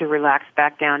get them to relax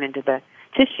back down into the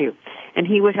tissue. And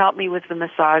he would help me with the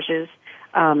massages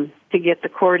to get the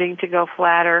cording to go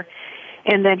flatter.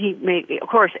 And then he made, of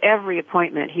course, every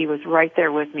appointment he was right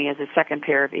there with me as a second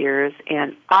pair of ears.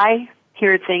 And I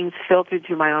hear things filtered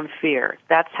through my own fear.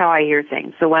 That's how I hear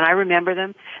things. So when I remember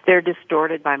them, they're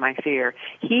distorted by my fear.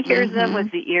 He hears them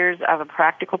with the ears of a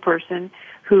practical person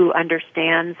who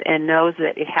understands and knows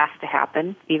that it has to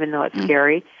happen, even though it's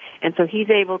scary. And so he's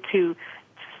able to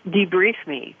debrief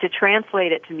me, to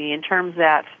translate it to me in terms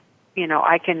that,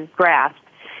 I can grasp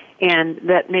and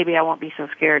that maybe I won't be so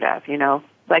scared of,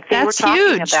 Like they were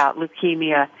talking about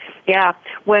leukemia. Yeah.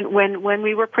 When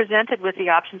we were presented with the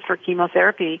options for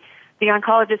chemotherapy, the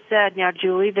oncologist said, now,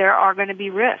 Julie, there are going to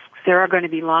be risks. There are going to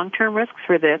be long-term risks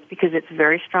for this because it's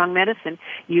very strong medicine.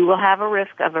 You will have a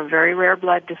risk of a very rare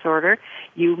blood disorder.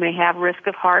 You may have risk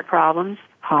of heart problems.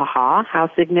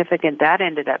 How significant that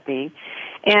ended up being.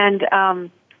 And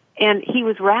he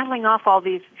was rattling off all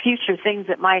these future things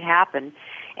that might happen.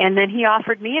 And then he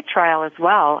offered me a trial as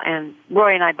well, and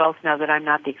Roy and I both know that I'm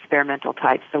not the experimental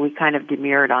type, so we kind of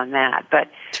demurred on that. But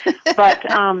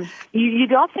you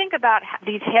don't think about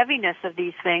these heaviness of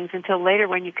these things until later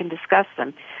when you can discuss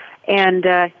them. And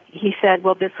he said,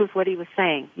 well, this was what he was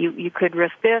saying. You could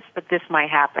risk this, but this might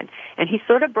happen. And he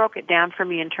sort of broke it down for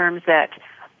me in terms that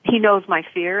he knows my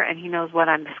fear and he knows what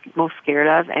I'm most scared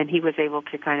of, and he was able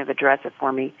to kind of address it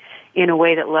for me in a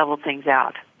way that leveled things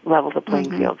out. Level the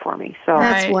playing field for me. So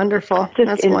that's wonderful.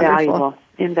 That's invaluable.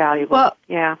 Invaluable. Well,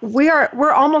 yeah.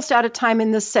 We're almost out of time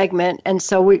in this segment, and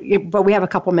so we have a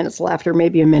couple minutes left, or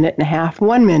maybe a minute and a half.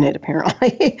 1 minute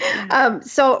apparently.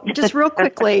 So just real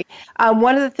quickly,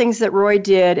 one of the things that Roy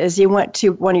did is he went to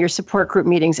one of your support group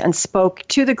meetings and spoke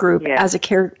to the group as the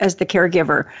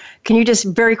caregiver. Can you just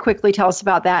very quickly tell us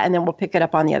about that, and then we'll pick it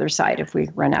up on the other side if we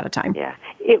run out of time. Yeah,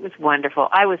 it was wonderful.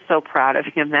 I was so proud of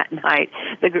him that night.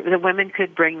 The women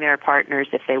could bring their partners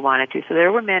if they wanted to, so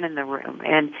there were men in the room,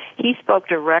 and he spoke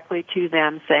directly to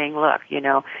them saying, look,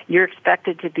 you're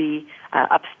expected to be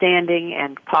upstanding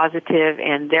and positive,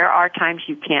 and there are times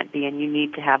you can't be, and you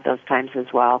need to have those times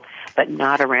as well, but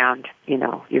not around,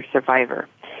 your survivor.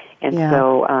 And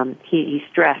so he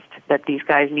stressed that these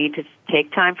guys need to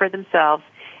take time for themselves,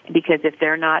 because if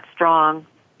they're not strong,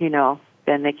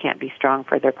 then they can't be strong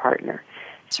for their partner.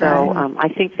 So I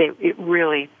think it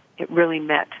really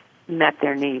met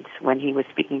their needs when he was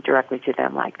speaking directly to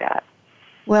them like that.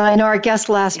 Well, I know our guest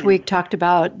last week talked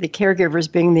about the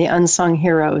caregivers being the unsung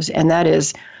heroes, and that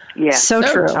is so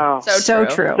true. So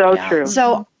true.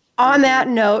 So on that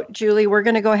note, Julie, we're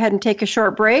going to go ahead and take a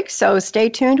short break, so stay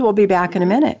tuned. We'll be back in a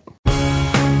minute.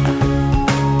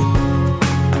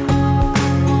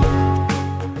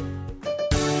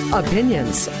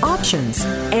 Opinions, options,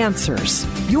 answers.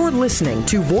 You're listening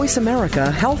to Voice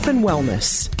America Health and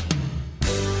Wellness.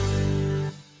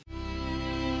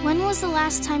 When was the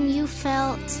last time you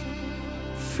felt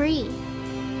free?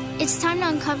 It's time to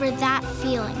uncover that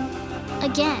feeling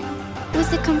again with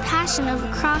the compassion of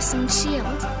a cross and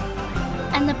shield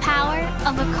and the power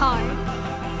of a card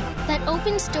that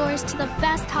opens doors to the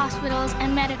best hospitals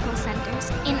and medical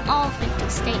centers in all 50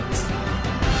 states,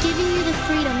 giving you the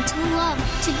freedom to love,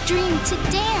 to dream, to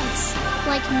dance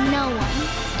like no one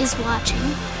is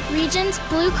watching. Regents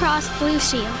Blue Cross Blue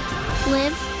Shield.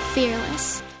 Live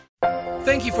fearless.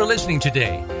 Thank you for listening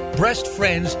today. Breast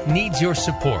Friends needs your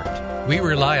support. We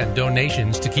rely on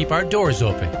donations to keep our doors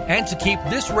open and to keep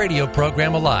this radio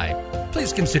program alive.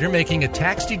 Please consider making a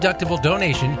tax-deductible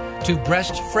donation to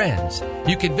Breast Friends.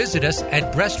 You can visit us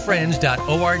at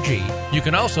breastfriends.org. You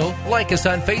can also like us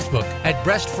on Facebook at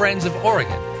Breast Friends of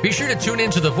Oregon. Be sure to tune in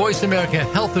to the Voice America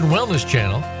Health and Wellness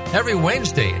channel every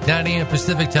Wednesday at 9 a.m.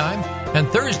 Pacific Time and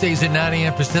Thursdays at 9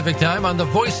 a.m. Pacific Time on the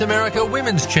Voice America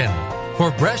Women's channel. For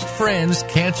Breast Friends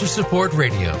Cancer Support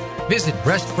Radio, visit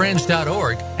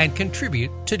breastfriends.org and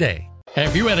contribute today.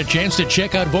 Have you had a chance to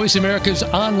check out Voice America's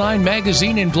online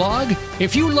magazine and blog?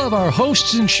 If you love our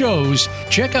hosts and shows,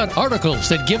 check out articles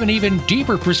that give an even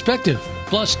deeper perspective,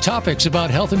 plus topics about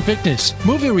health and fitness,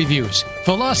 movie reviews,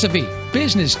 philosophy,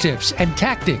 business tips and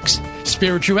tactics,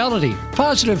 spirituality,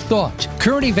 positive thought,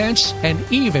 current events, and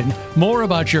even more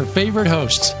about your favorite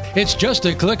hosts. It's just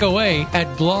a click away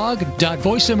at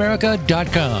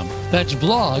blog.voiceamerica.com. That's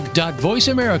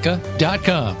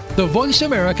blog.voiceamerica.com. The Voice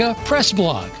America Press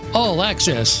Blog. All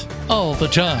access, all the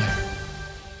time.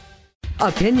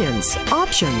 Opinions,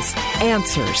 options,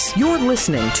 answers. You're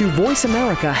listening to Voice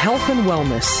America Health and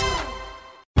Wellness.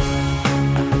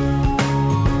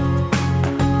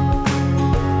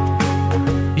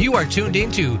 You are tuned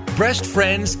into Breast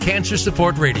Friends Cancer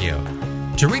Support Radio.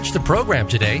 To reach the program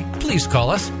today, please call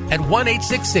us at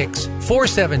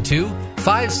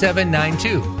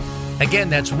 1-866-472-5792.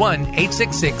 Again, that's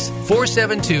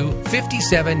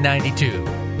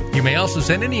 1-866-472-5792. You may also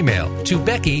send an email to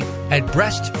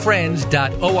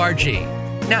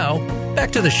becky@breastfriends.org. Now,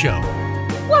 back to the show.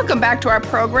 Welcome back to our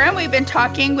program. We've been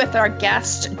talking with our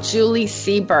guest, Julie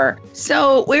Sieber.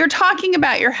 So we were talking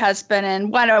about your husband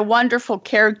and what a wonderful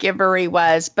caregiver he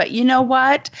was. But you know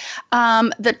what?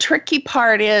 The tricky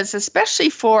part is, especially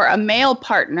for a male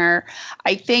partner,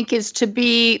 I think, is to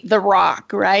be the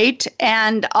rock, right?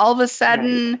 And all of a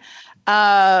sudden...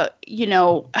 it's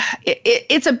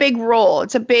a big role.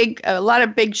 It's a lot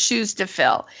of big shoes to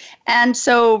fill. And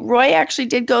so Roy actually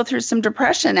did go through some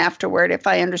depression afterward, if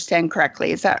I understand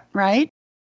correctly. Is that right?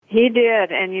 He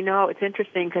did. And, it's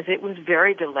interesting because it was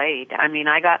very delayed. I mean,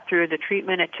 I got through the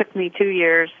treatment. It took me 2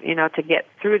 years, to get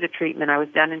through the treatment. I was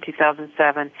done in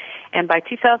 2007. And by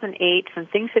 2008, some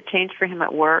things had changed for him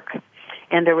at work.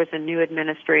 And there was a new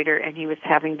administrator, and he was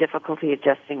having difficulty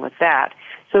adjusting with that.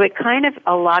 So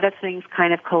a lot of things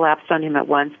kind of collapsed on him at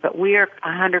once, but we are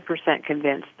 100%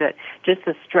 convinced that just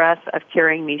the stress of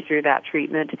carrying me through that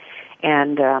treatment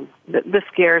and the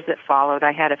scares that followed.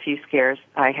 I had a few scares.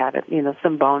 I had,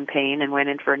 some bone pain and went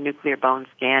in for a nuclear bone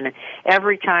scan. And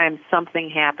every time something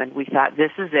happened, we thought,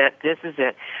 this is it.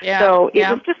 Yeah, so it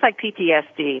was just like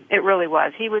PTSD. It really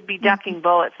was. He would be ducking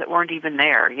bullets that weren't even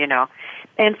there,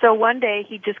 And so one day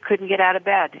he just couldn't get out of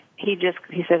bed. He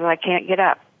said, well, I can't get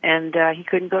up. And he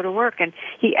couldn't go to work. And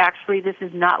he actually, this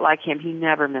is not like him. He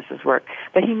never misses work.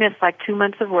 But he missed like 2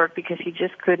 months of work because he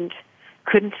just couldn't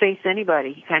face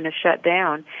anybody. He kind of shut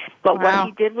down. But what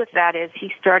he did with that is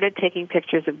he started taking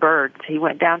pictures of birds. He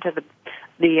went down to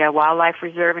the wildlife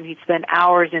reserve, and he'd spend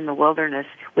hours in the wilderness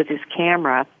with his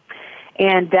camera.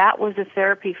 And that was a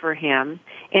therapy for him.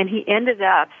 And he ended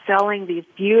up selling these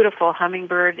beautiful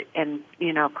hummingbird and,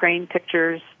 crane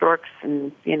pictures, storks,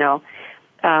 and,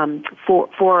 for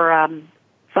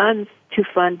funds to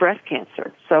fund breast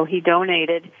cancer. So he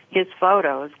donated his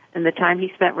photos, and the time he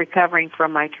spent recovering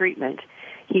from my treatment,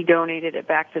 he donated it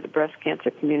back to the breast cancer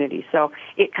community. So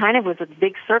it kind of was a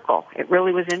big circle. It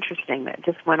really was interesting. That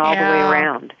just went all the way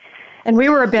around. And we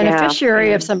were a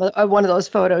beneficiary of one of those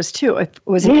photos too. It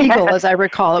was an eagle, as I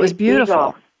recall. It was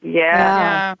beautiful.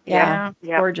 Yeah.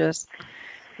 Gorgeous.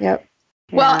 Yep.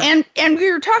 Well, and we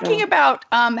were talking about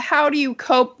how do you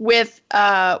cope with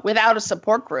without a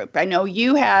support group? I know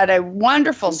you had a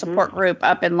wonderful support group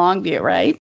up in Longview,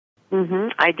 right?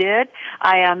 I did.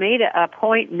 I made a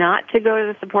point not to go to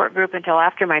the support group until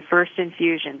after my first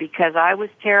infusion because I was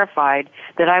terrified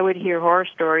that I would hear horror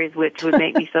stories, which would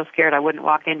make me so scared I wouldn't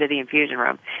walk into the infusion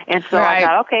room. And so I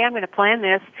thought, okay, I'm going to plan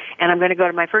this, and I'm going to go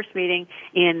to my first meeting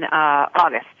in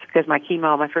August because my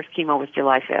first chemo was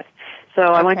July 5th. So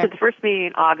I went to the first meeting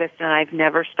in August, and I've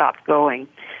never stopped going.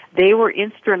 They were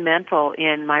instrumental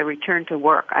in my return to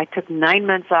work. I took 9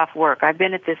 months off work. I've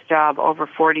been at this job over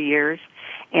 40 years,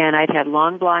 and I'd had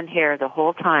long blonde hair the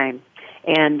whole time.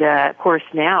 And, of course,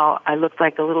 now I looked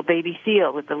like a little baby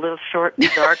seal with the little short,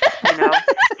 dark,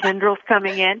 tendrils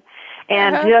coming in.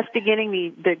 And just beginning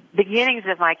the beginnings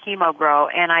of my chemo grow,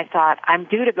 and I thought, I'm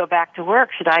due to go back to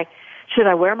work. Should I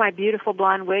wear my beautiful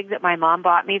blonde wig that my mom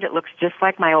bought me that looks just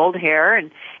like my old hair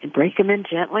and break them in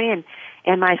gently? And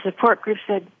my support group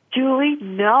said, Julie,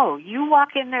 no, you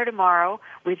walk in there tomorrow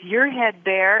with your head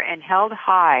bare and held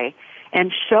high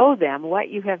and show them what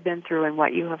you have been through and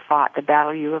what you have fought, the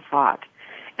battle you have fought.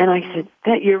 And I said,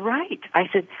 you're right. I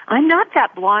said, I'm not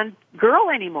that blonde girl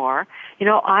anymore.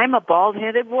 I'm a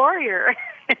bald-headed warrior.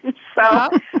 And so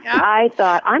I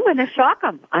thought, I'm going to shock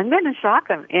them.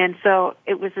 And so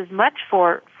it was as much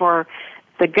for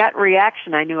the gut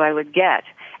reaction I knew I would get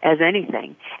as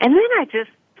anything. And then I just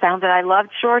found that I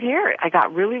loved short hair. I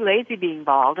got really lazy being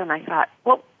bald, and I thought,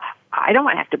 well, I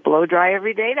don't have to blow dry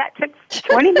every day. That took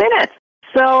 20 minutes.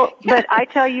 So, but I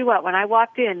tell you what, when I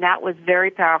walked in, that was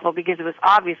very powerful because it was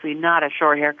obviously not a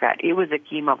short haircut. It was a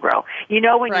chemo grow.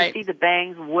 When you see the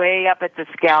bangs way up at the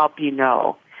scalp,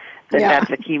 that's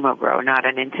a chemo grow, not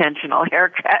an intentional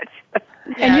haircut.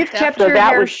 And you've kept your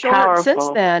hair short since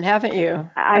then, haven't you?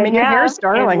 Your hair's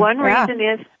darling. And one reason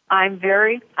is I'm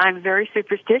very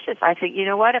superstitious. I think, you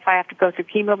know what, if I have to go through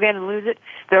chemo again and lose it,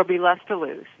 there'll be less to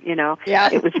lose,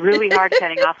 It was really hard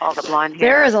cutting off all the blonde hair.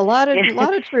 There is a lot of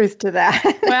truth to that.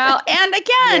 Well, and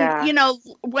again,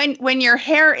 when your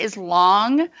hair is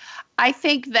long, I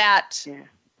think that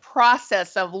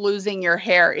process of losing your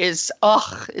hair is,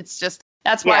 it's just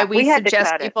That's why we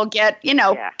suggest people get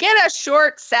a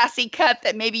short, sassy cut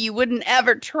that maybe you wouldn't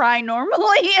ever try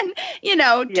normally, and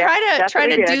try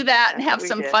to do that and have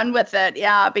some fun with it.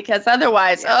 Yeah, because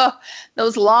otherwise,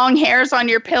 those long hairs on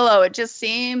your pillow, it just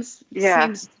seems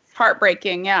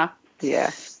heartbreaking. Yeah.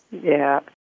 Yeah. Yeah.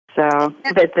 So,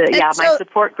 my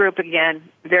support group again,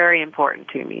 very important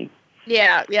to me.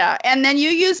 Yeah, yeah, and then you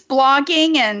use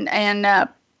blogging and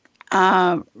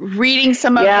reading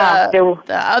some of the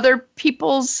other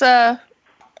people's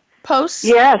posts?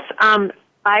 Yes.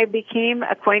 I became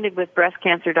acquainted with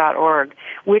breastcancer.org,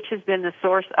 which has been the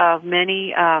source of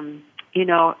many, a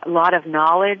lot of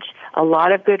knowledge, a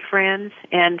lot of good friends,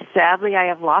 and sadly I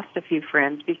have lost a few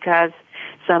friends because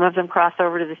some of them cross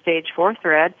over to the stage 4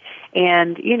 thread.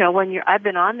 And, I've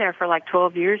been on there for like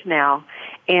 12 years now,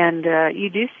 and you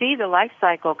do see the life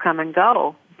cycle come and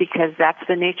go, because that's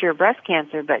the nature of breast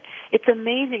cancer. But it's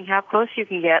amazing how close you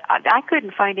can get. I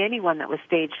couldn't find anyone that was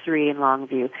stage 3 in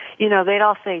Longview. They'd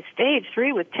all say, stage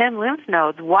 3 with 10 lymph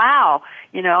nodes. Wow.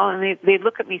 And they'd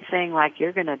look at me saying, like,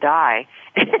 you're going to die.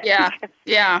 Yeah,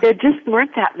 yeah. There just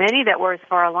weren't that many that were as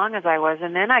far along as I was.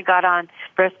 And then I got on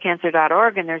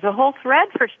breastcancer.org, and there's a whole thread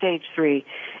for stage 3.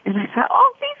 And I thought,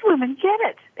 these women get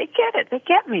it. They get it. They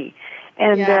get me.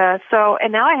 And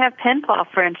and now I have pen pal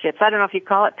friendships. I don't know if you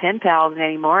call it pen pals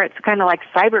anymore. It's kind of like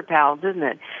cyber pals, isn't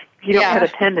it? You don't put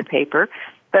a pen to paper.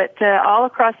 But all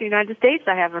across the United States,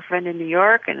 I have a friend in New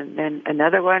York and then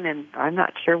another one, and I'm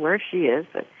not sure where she is.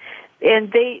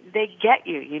 And they get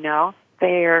you,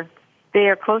 They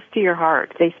are close to your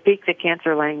heart. They speak the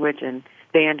cancer language, and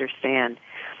they understand.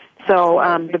 So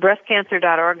the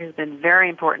breastcancer.org has been very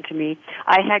important to me.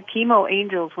 I had chemo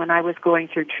angels when I was going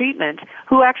through treatment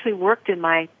who actually worked in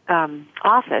my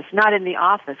office, not in the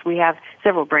office. We have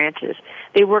several branches.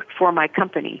 They worked for my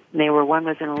company. One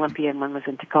was in Olympia and one was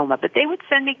in Tacoma. But they would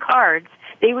send me cards.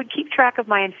 They would keep track of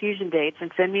my infusion dates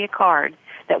and send me a card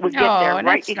that would get there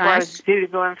right before I was due to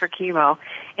go in for chemo.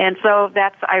 And so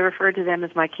I refer to them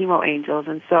as my chemo angels.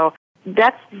 And so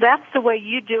that's the way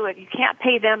you do it. You can't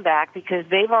pay them back because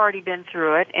they've already been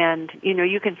through it, and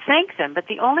you can thank them. But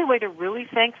the only way to really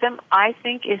thank them, I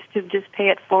think, is to just pay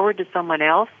it forward to someone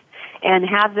else and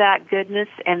have that goodness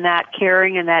and that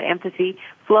caring and that empathy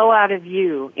flow out of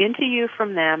you, into you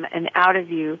from them, and out of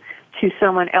you to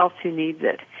someone else who needs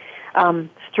it.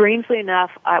 Strangely enough,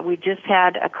 we just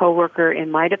had a coworker in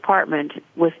my department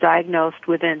was diagnosed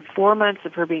within 4 months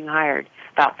of her being hired,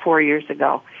 about 4 years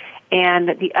ago.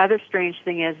 And the other strange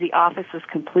thing is the office was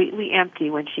completely empty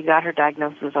when she got her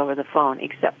diagnosis over the phone,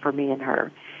 except for me and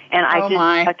her. And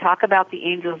I talk about the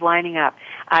angels lining up.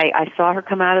 I saw her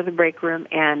come out of the break room,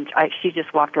 and she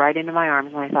just walked right into my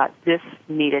arms, and I thought, this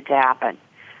needed to happen.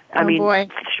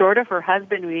 Short of her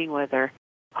husband being with her,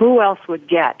 who else would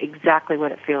get exactly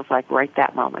what it feels like right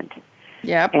that moment?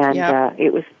 Yep. And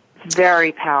it was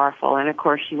very powerful. And, of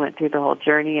course, she went through the whole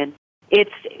journey, and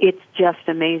it's just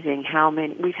amazing how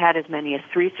many. We've had as many as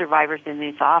 3 survivors in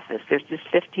this office. There's just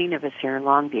 15 of us here in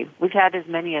Longview. We've had as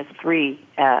many as 3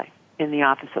 in the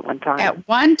office at one time. At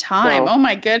one time? So, oh,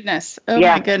 my goodness.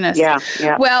 My goodness. Yeah.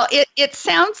 Well, it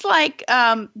sounds like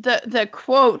the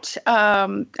quote,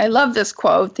 I love this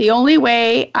quote, the only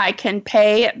way I can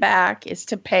pay it back is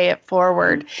to pay it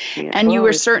forward. And you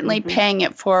were certainly paying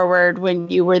it forward when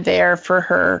you were there for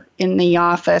her in the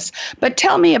office. But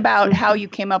tell me about how you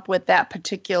came up with that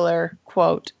particular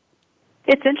quote.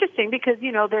 It's interesting because,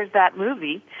 there's that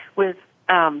movie with...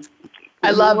 I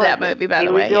love that movie, by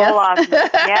the way.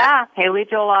 Haley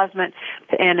Joel Osment,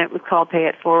 and it was called Pay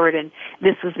It Forward, and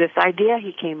this was this idea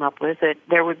he came up with, that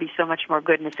there would be so much more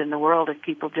goodness in the world if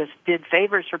people just did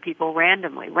favors for people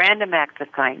randomly, random acts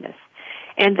of kindness.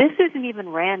 And this isn't even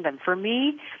random. For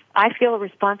me, I feel a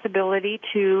responsibility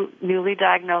to newly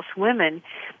diagnosed women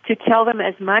to tell them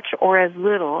as much or as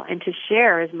little and to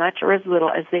share as much or as little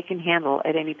as they can handle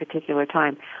at any particular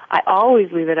time. I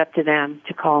always leave it up to them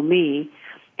to call me.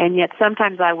 And yet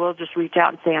sometimes I will just reach out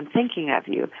and say, I'm thinking of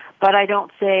you. But I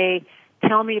don't say,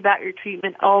 tell me about your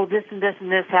treatment. Oh, this and this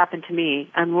and this happened to me,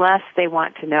 unless they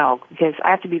want to know. Because I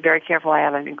have to be very careful. I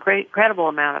have an incredible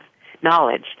amount of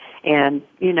knowledge. And,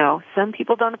 some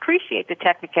people don't appreciate the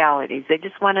technicalities. They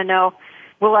just want to know,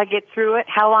 will I get through it?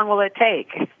 How long will it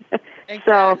take?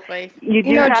 Exactly.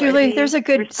 So Julie, there's a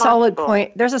good solid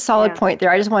point. There's a solid point there.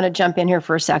 I just want to jump in here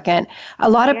for a second. A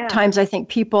lot of times I think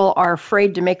people are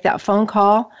afraid to make that phone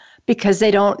call because they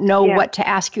don't know what to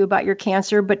ask you about your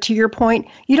cancer. But to your point,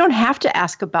 you don't have to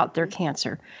ask about their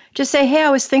cancer. Just say, hey, I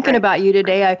was thinking about you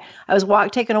today. I was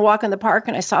taking a walk in the park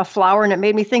and I saw a flower and it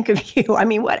made me think of you. I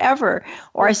mean, whatever.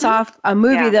 Or I saw a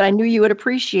movie that I knew you would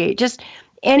appreciate. Just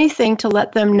anything to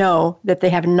let them know that they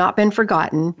have not been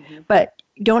forgotten, but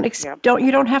you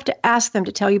don't have to ask them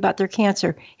to tell you about their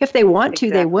cancer. If they want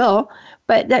to, they will,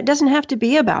 but that doesn't have to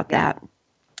be about that.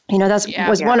 You know,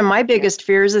 was one of my biggest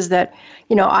fears, is that,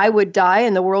 you know, I would die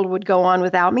and the world would go on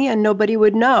without me and nobody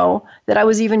would know that I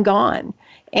was even gone.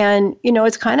 And, you know,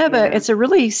 it's kind of it's a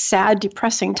really sad,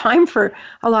 depressing time for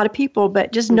a lot of people,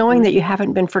 but just knowing that you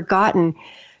haven't been forgotten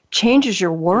changes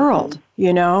your world,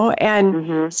 you know?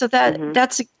 And so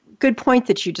that's a good point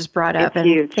that you just brought up. It's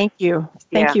huge. Thank you.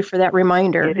 Thank you for that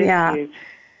reminder. It is huge.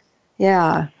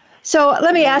 Yeah. So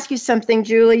let me ask you something,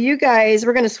 Julie. You guys,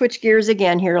 we're going to switch gears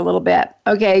again here a little bit.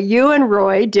 Okay, you and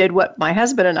Roy did what my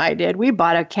husband and I did. We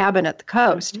bought a cabin at the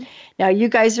coast. Now, you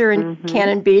guys are in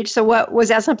Cannon Beach. So what was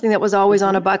that something that was always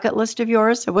on a bucket list of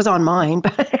yours? It was on mine,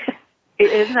 but...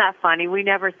 Isn't that funny? We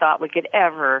never thought we could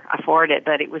ever afford it,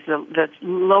 but it was the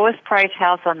lowest priced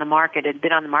house on the market. It had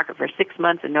been on the market for 6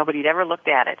 months, and nobody had ever looked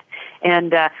at it.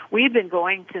 And we've been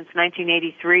going since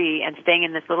 1983 and staying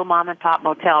in this little mom-and-pop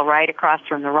motel right across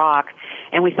from the Rock,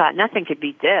 and we thought nothing could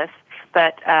beat this.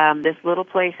 But this little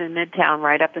place in Midtown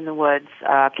right up in the woods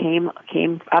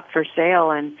came up for sale,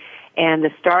 and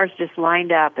the stars just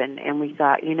lined up, and we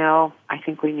thought, you know, I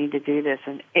think we need to do this.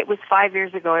 And it was 5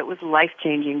 years ago. It was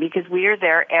life-changing because we are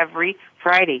there every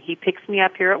Friday. He picks me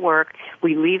up here at work.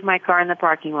 We leave my car in the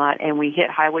parking lot, and we hit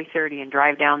Highway 30 and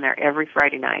drive down there every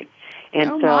Friday night.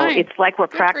 And it's like we're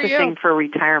practicing for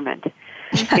retirement.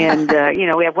 And, you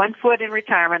know, we have 1 foot in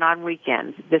retirement on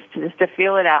weekends just to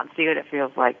feel it out and see what it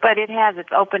feels like. But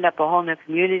it's opened up a whole new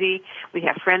community. We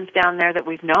have friends down there that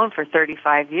we've known for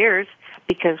 35 years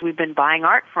because we've been buying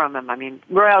art from them. I mean,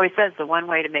 Roy always says the one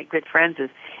way to make good friends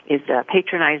is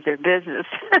patronize their business.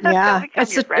 Yeah,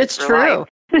 it's true. Life.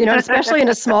 You know, especially in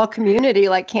a small community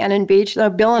like Cannon Beach.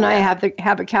 Bill and I have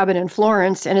a cabin in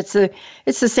Florence, and it's the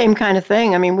same kind of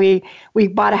thing. I mean, we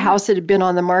bought a house that had been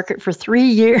on the market for 3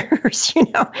 years, you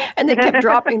know, and they kept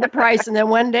dropping the price. And then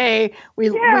one day we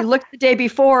looked the day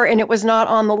before, and it was not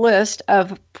on the list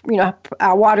of, you know,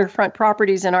 waterfront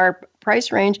properties in our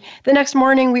price range. The next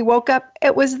morning we woke up,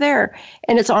 it was there,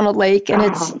 and it's on a lake, and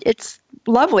it's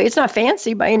lovely. It's not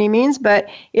fancy by any means, but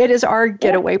it is our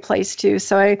getaway place too.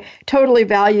 So I totally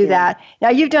value that. Now,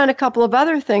 you've done a couple of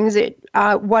other things.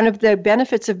 One of the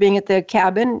benefits of being at the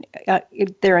cabin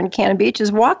there in Cannon Beach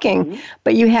is walking,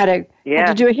 but you had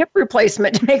to do a hip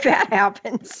replacement to make that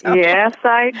happen. So. Yes,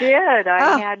 I did.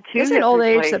 I had 2 hip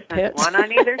replacements, one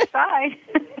on either side.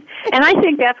 And I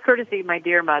think that's courtesy of my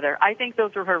dear mother. I think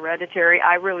those are hereditary.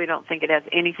 I really don't think it has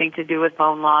anything to do with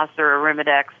bone loss or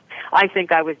Arimidex. I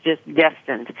think I was just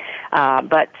destined.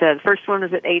 But the first one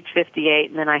was at age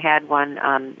 58, and then I had one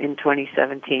in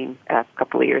 2017, a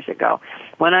couple of years ago.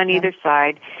 One on either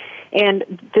side. And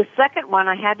the second one,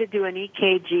 I had to do an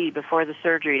EKG before the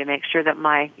surgery to make sure that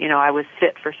I was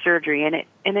fit for surgery.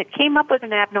 And it came up with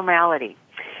an abnormality.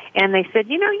 And they said,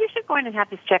 you should go in and have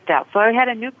this checked out. So I had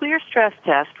a nuclear stress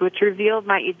test, which revealed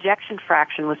my ejection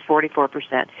fraction was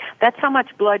 44%. That's how much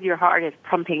blood your heart is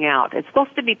pumping out. It's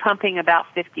supposed to be pumping about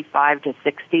 55 to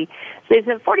 60. So they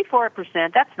said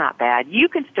 44%, that's not bad. You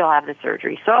can still have the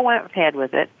surgery. So I went ahead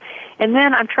with it. And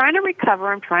then I'm trying to recover.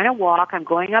 I'm trying to walk. I'm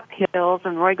going up hills.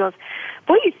 And Roy goes,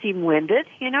 boy, you seem winded.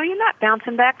 You're not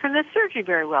bouncing back from this surgery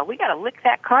very well. We got to lick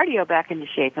that cardio back into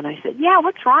shape. And I said, yeah,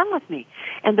 what's wrong with me?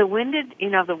 And the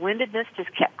windedness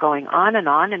just kept going on.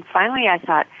 And finally I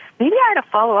thought, maybe I ought to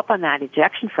follow up on that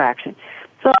ejection fraction.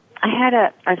 So I had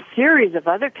a series of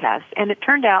other tests, and it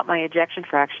turned out my ejection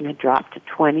fraction had dropped to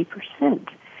 20%.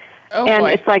 Oh, and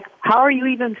boy. It's like, how are you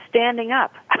even standing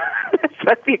up? That's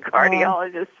what the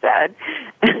cardiologist said.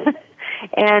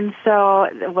 And so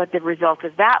what the result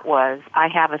of that was, I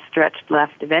have a stretched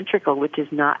left ventricle, which is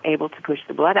not able to push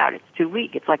the blood out. It's too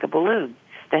weak. It's like a balloon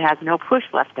that has no push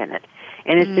left in it.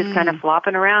 And it's just kind of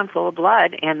flopping around full of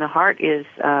blood, and the heart is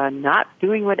not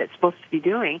doing what it's supposed to be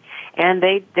doing. And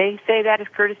they say that is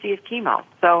courtesy of chemo.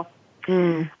 So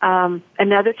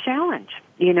another challenge,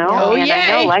 Oh, and yay.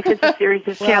 I know life is a series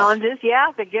of challenges.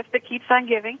 Yeah, the gift that keeps on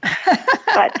giving.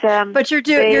 But you're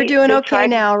doing okay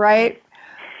now, right?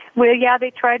 Well, yeah,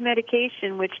 they tried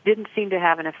medication, which didn't seem to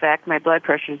have an effect. My blood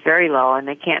pressure is very low, and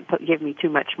they can't give me too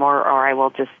much more, or I will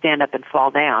just stand up and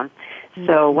fall down.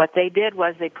 So what they did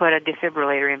was they put a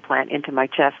defibrillator implant into my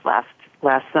chest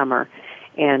last summer,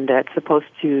 and it's supposed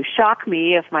to shock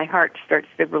me if my heart starts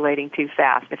fibrillating too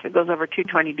fast, if it goes over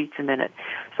 220 beats a minute.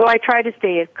 So I try to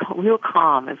stay real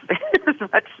calm as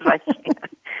much as I can.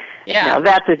 Yeah. No,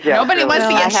 that's a joke. Nobody wants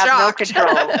to get I have shocked. no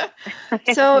control.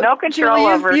 So, no control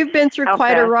Julie, over. you've been through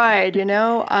quite a ride,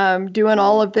 doing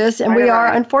all of this, and we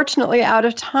are unfortunately out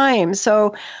of time.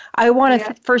 So I want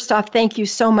to first off thank you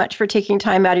so much for taking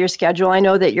time out of your schedule. I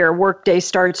know that your workday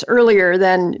starts earlier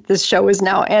than this show is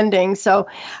now ending. So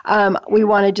we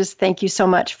want to just thank you so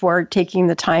much for taking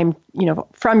the time,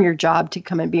 from your job to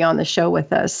come and be on the show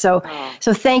with us. So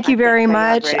thank you very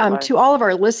much. To all of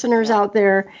our listeners out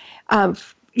there,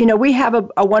 we have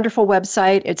a wonderful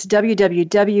website. It's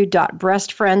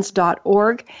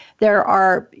www.breastfriends.org. There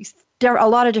are a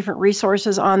lot of different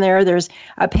resources on there. There's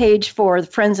a page for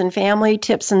friends and family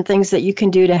tips and things that you can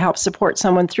do to help support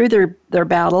someone through their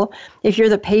battle. If you're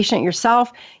the patient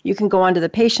yourself, you can go onto the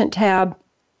patient tab,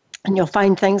 and you'll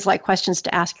find things like questions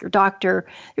to ask your doctor.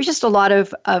 There's just a lot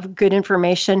of good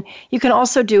information. You can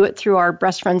also do it through our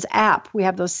Breast Friends app. We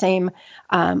have those same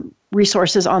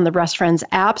resources on the Breast Friends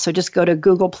app. So just go to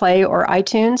Google Play or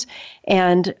iTunes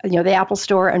and the Apple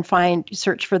Store and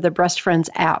search for the Breast Friends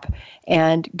app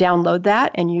and download that,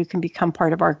 and you can become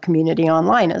part of our community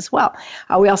online as well.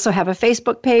 We also have a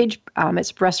Facebook page.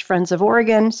 It's Breast Friends of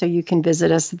Oregon, so you can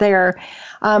visit us there.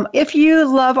 If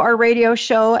you love our radio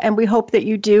show, and we hope that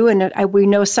you do, and we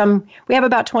know we have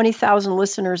about 20,000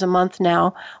 listeners a month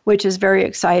now, which is very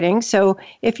exciting. So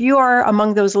if you are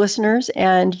among those listeners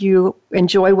and you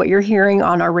enjoy what you're hearing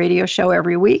on our radio show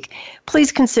every week,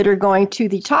 please consider going to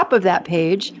the top of that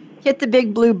page, hit the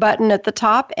big blue button at the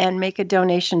top, and make a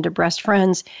donation to Breast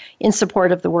Friends in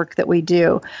support of the work that we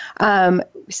do.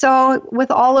 So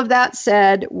with all of that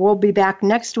said, we'll be back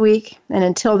next week. And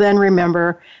until then,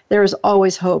 remember, there is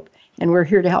always hope, and we're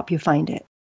here to help you find it.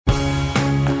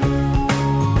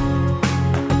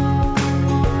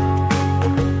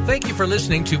 Thank you for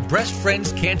listening to Breast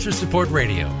Friends Cancer Support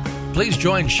Radio. Please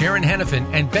join Sharon Hannafin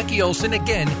and Becky Olson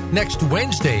again next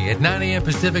Wednesday at 9 a.m.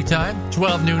 Pacific Time,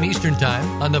 12 noon Eastern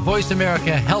Time on the Voice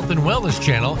America Health and Wellness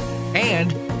Channel,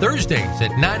 and Thursdays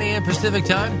at 9 a.m. Pacific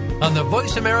Time on the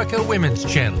Voice America Women's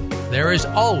Channel. There is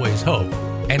always hope,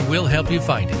 and we'll help you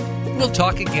find it. We'll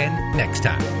talk again next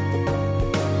time.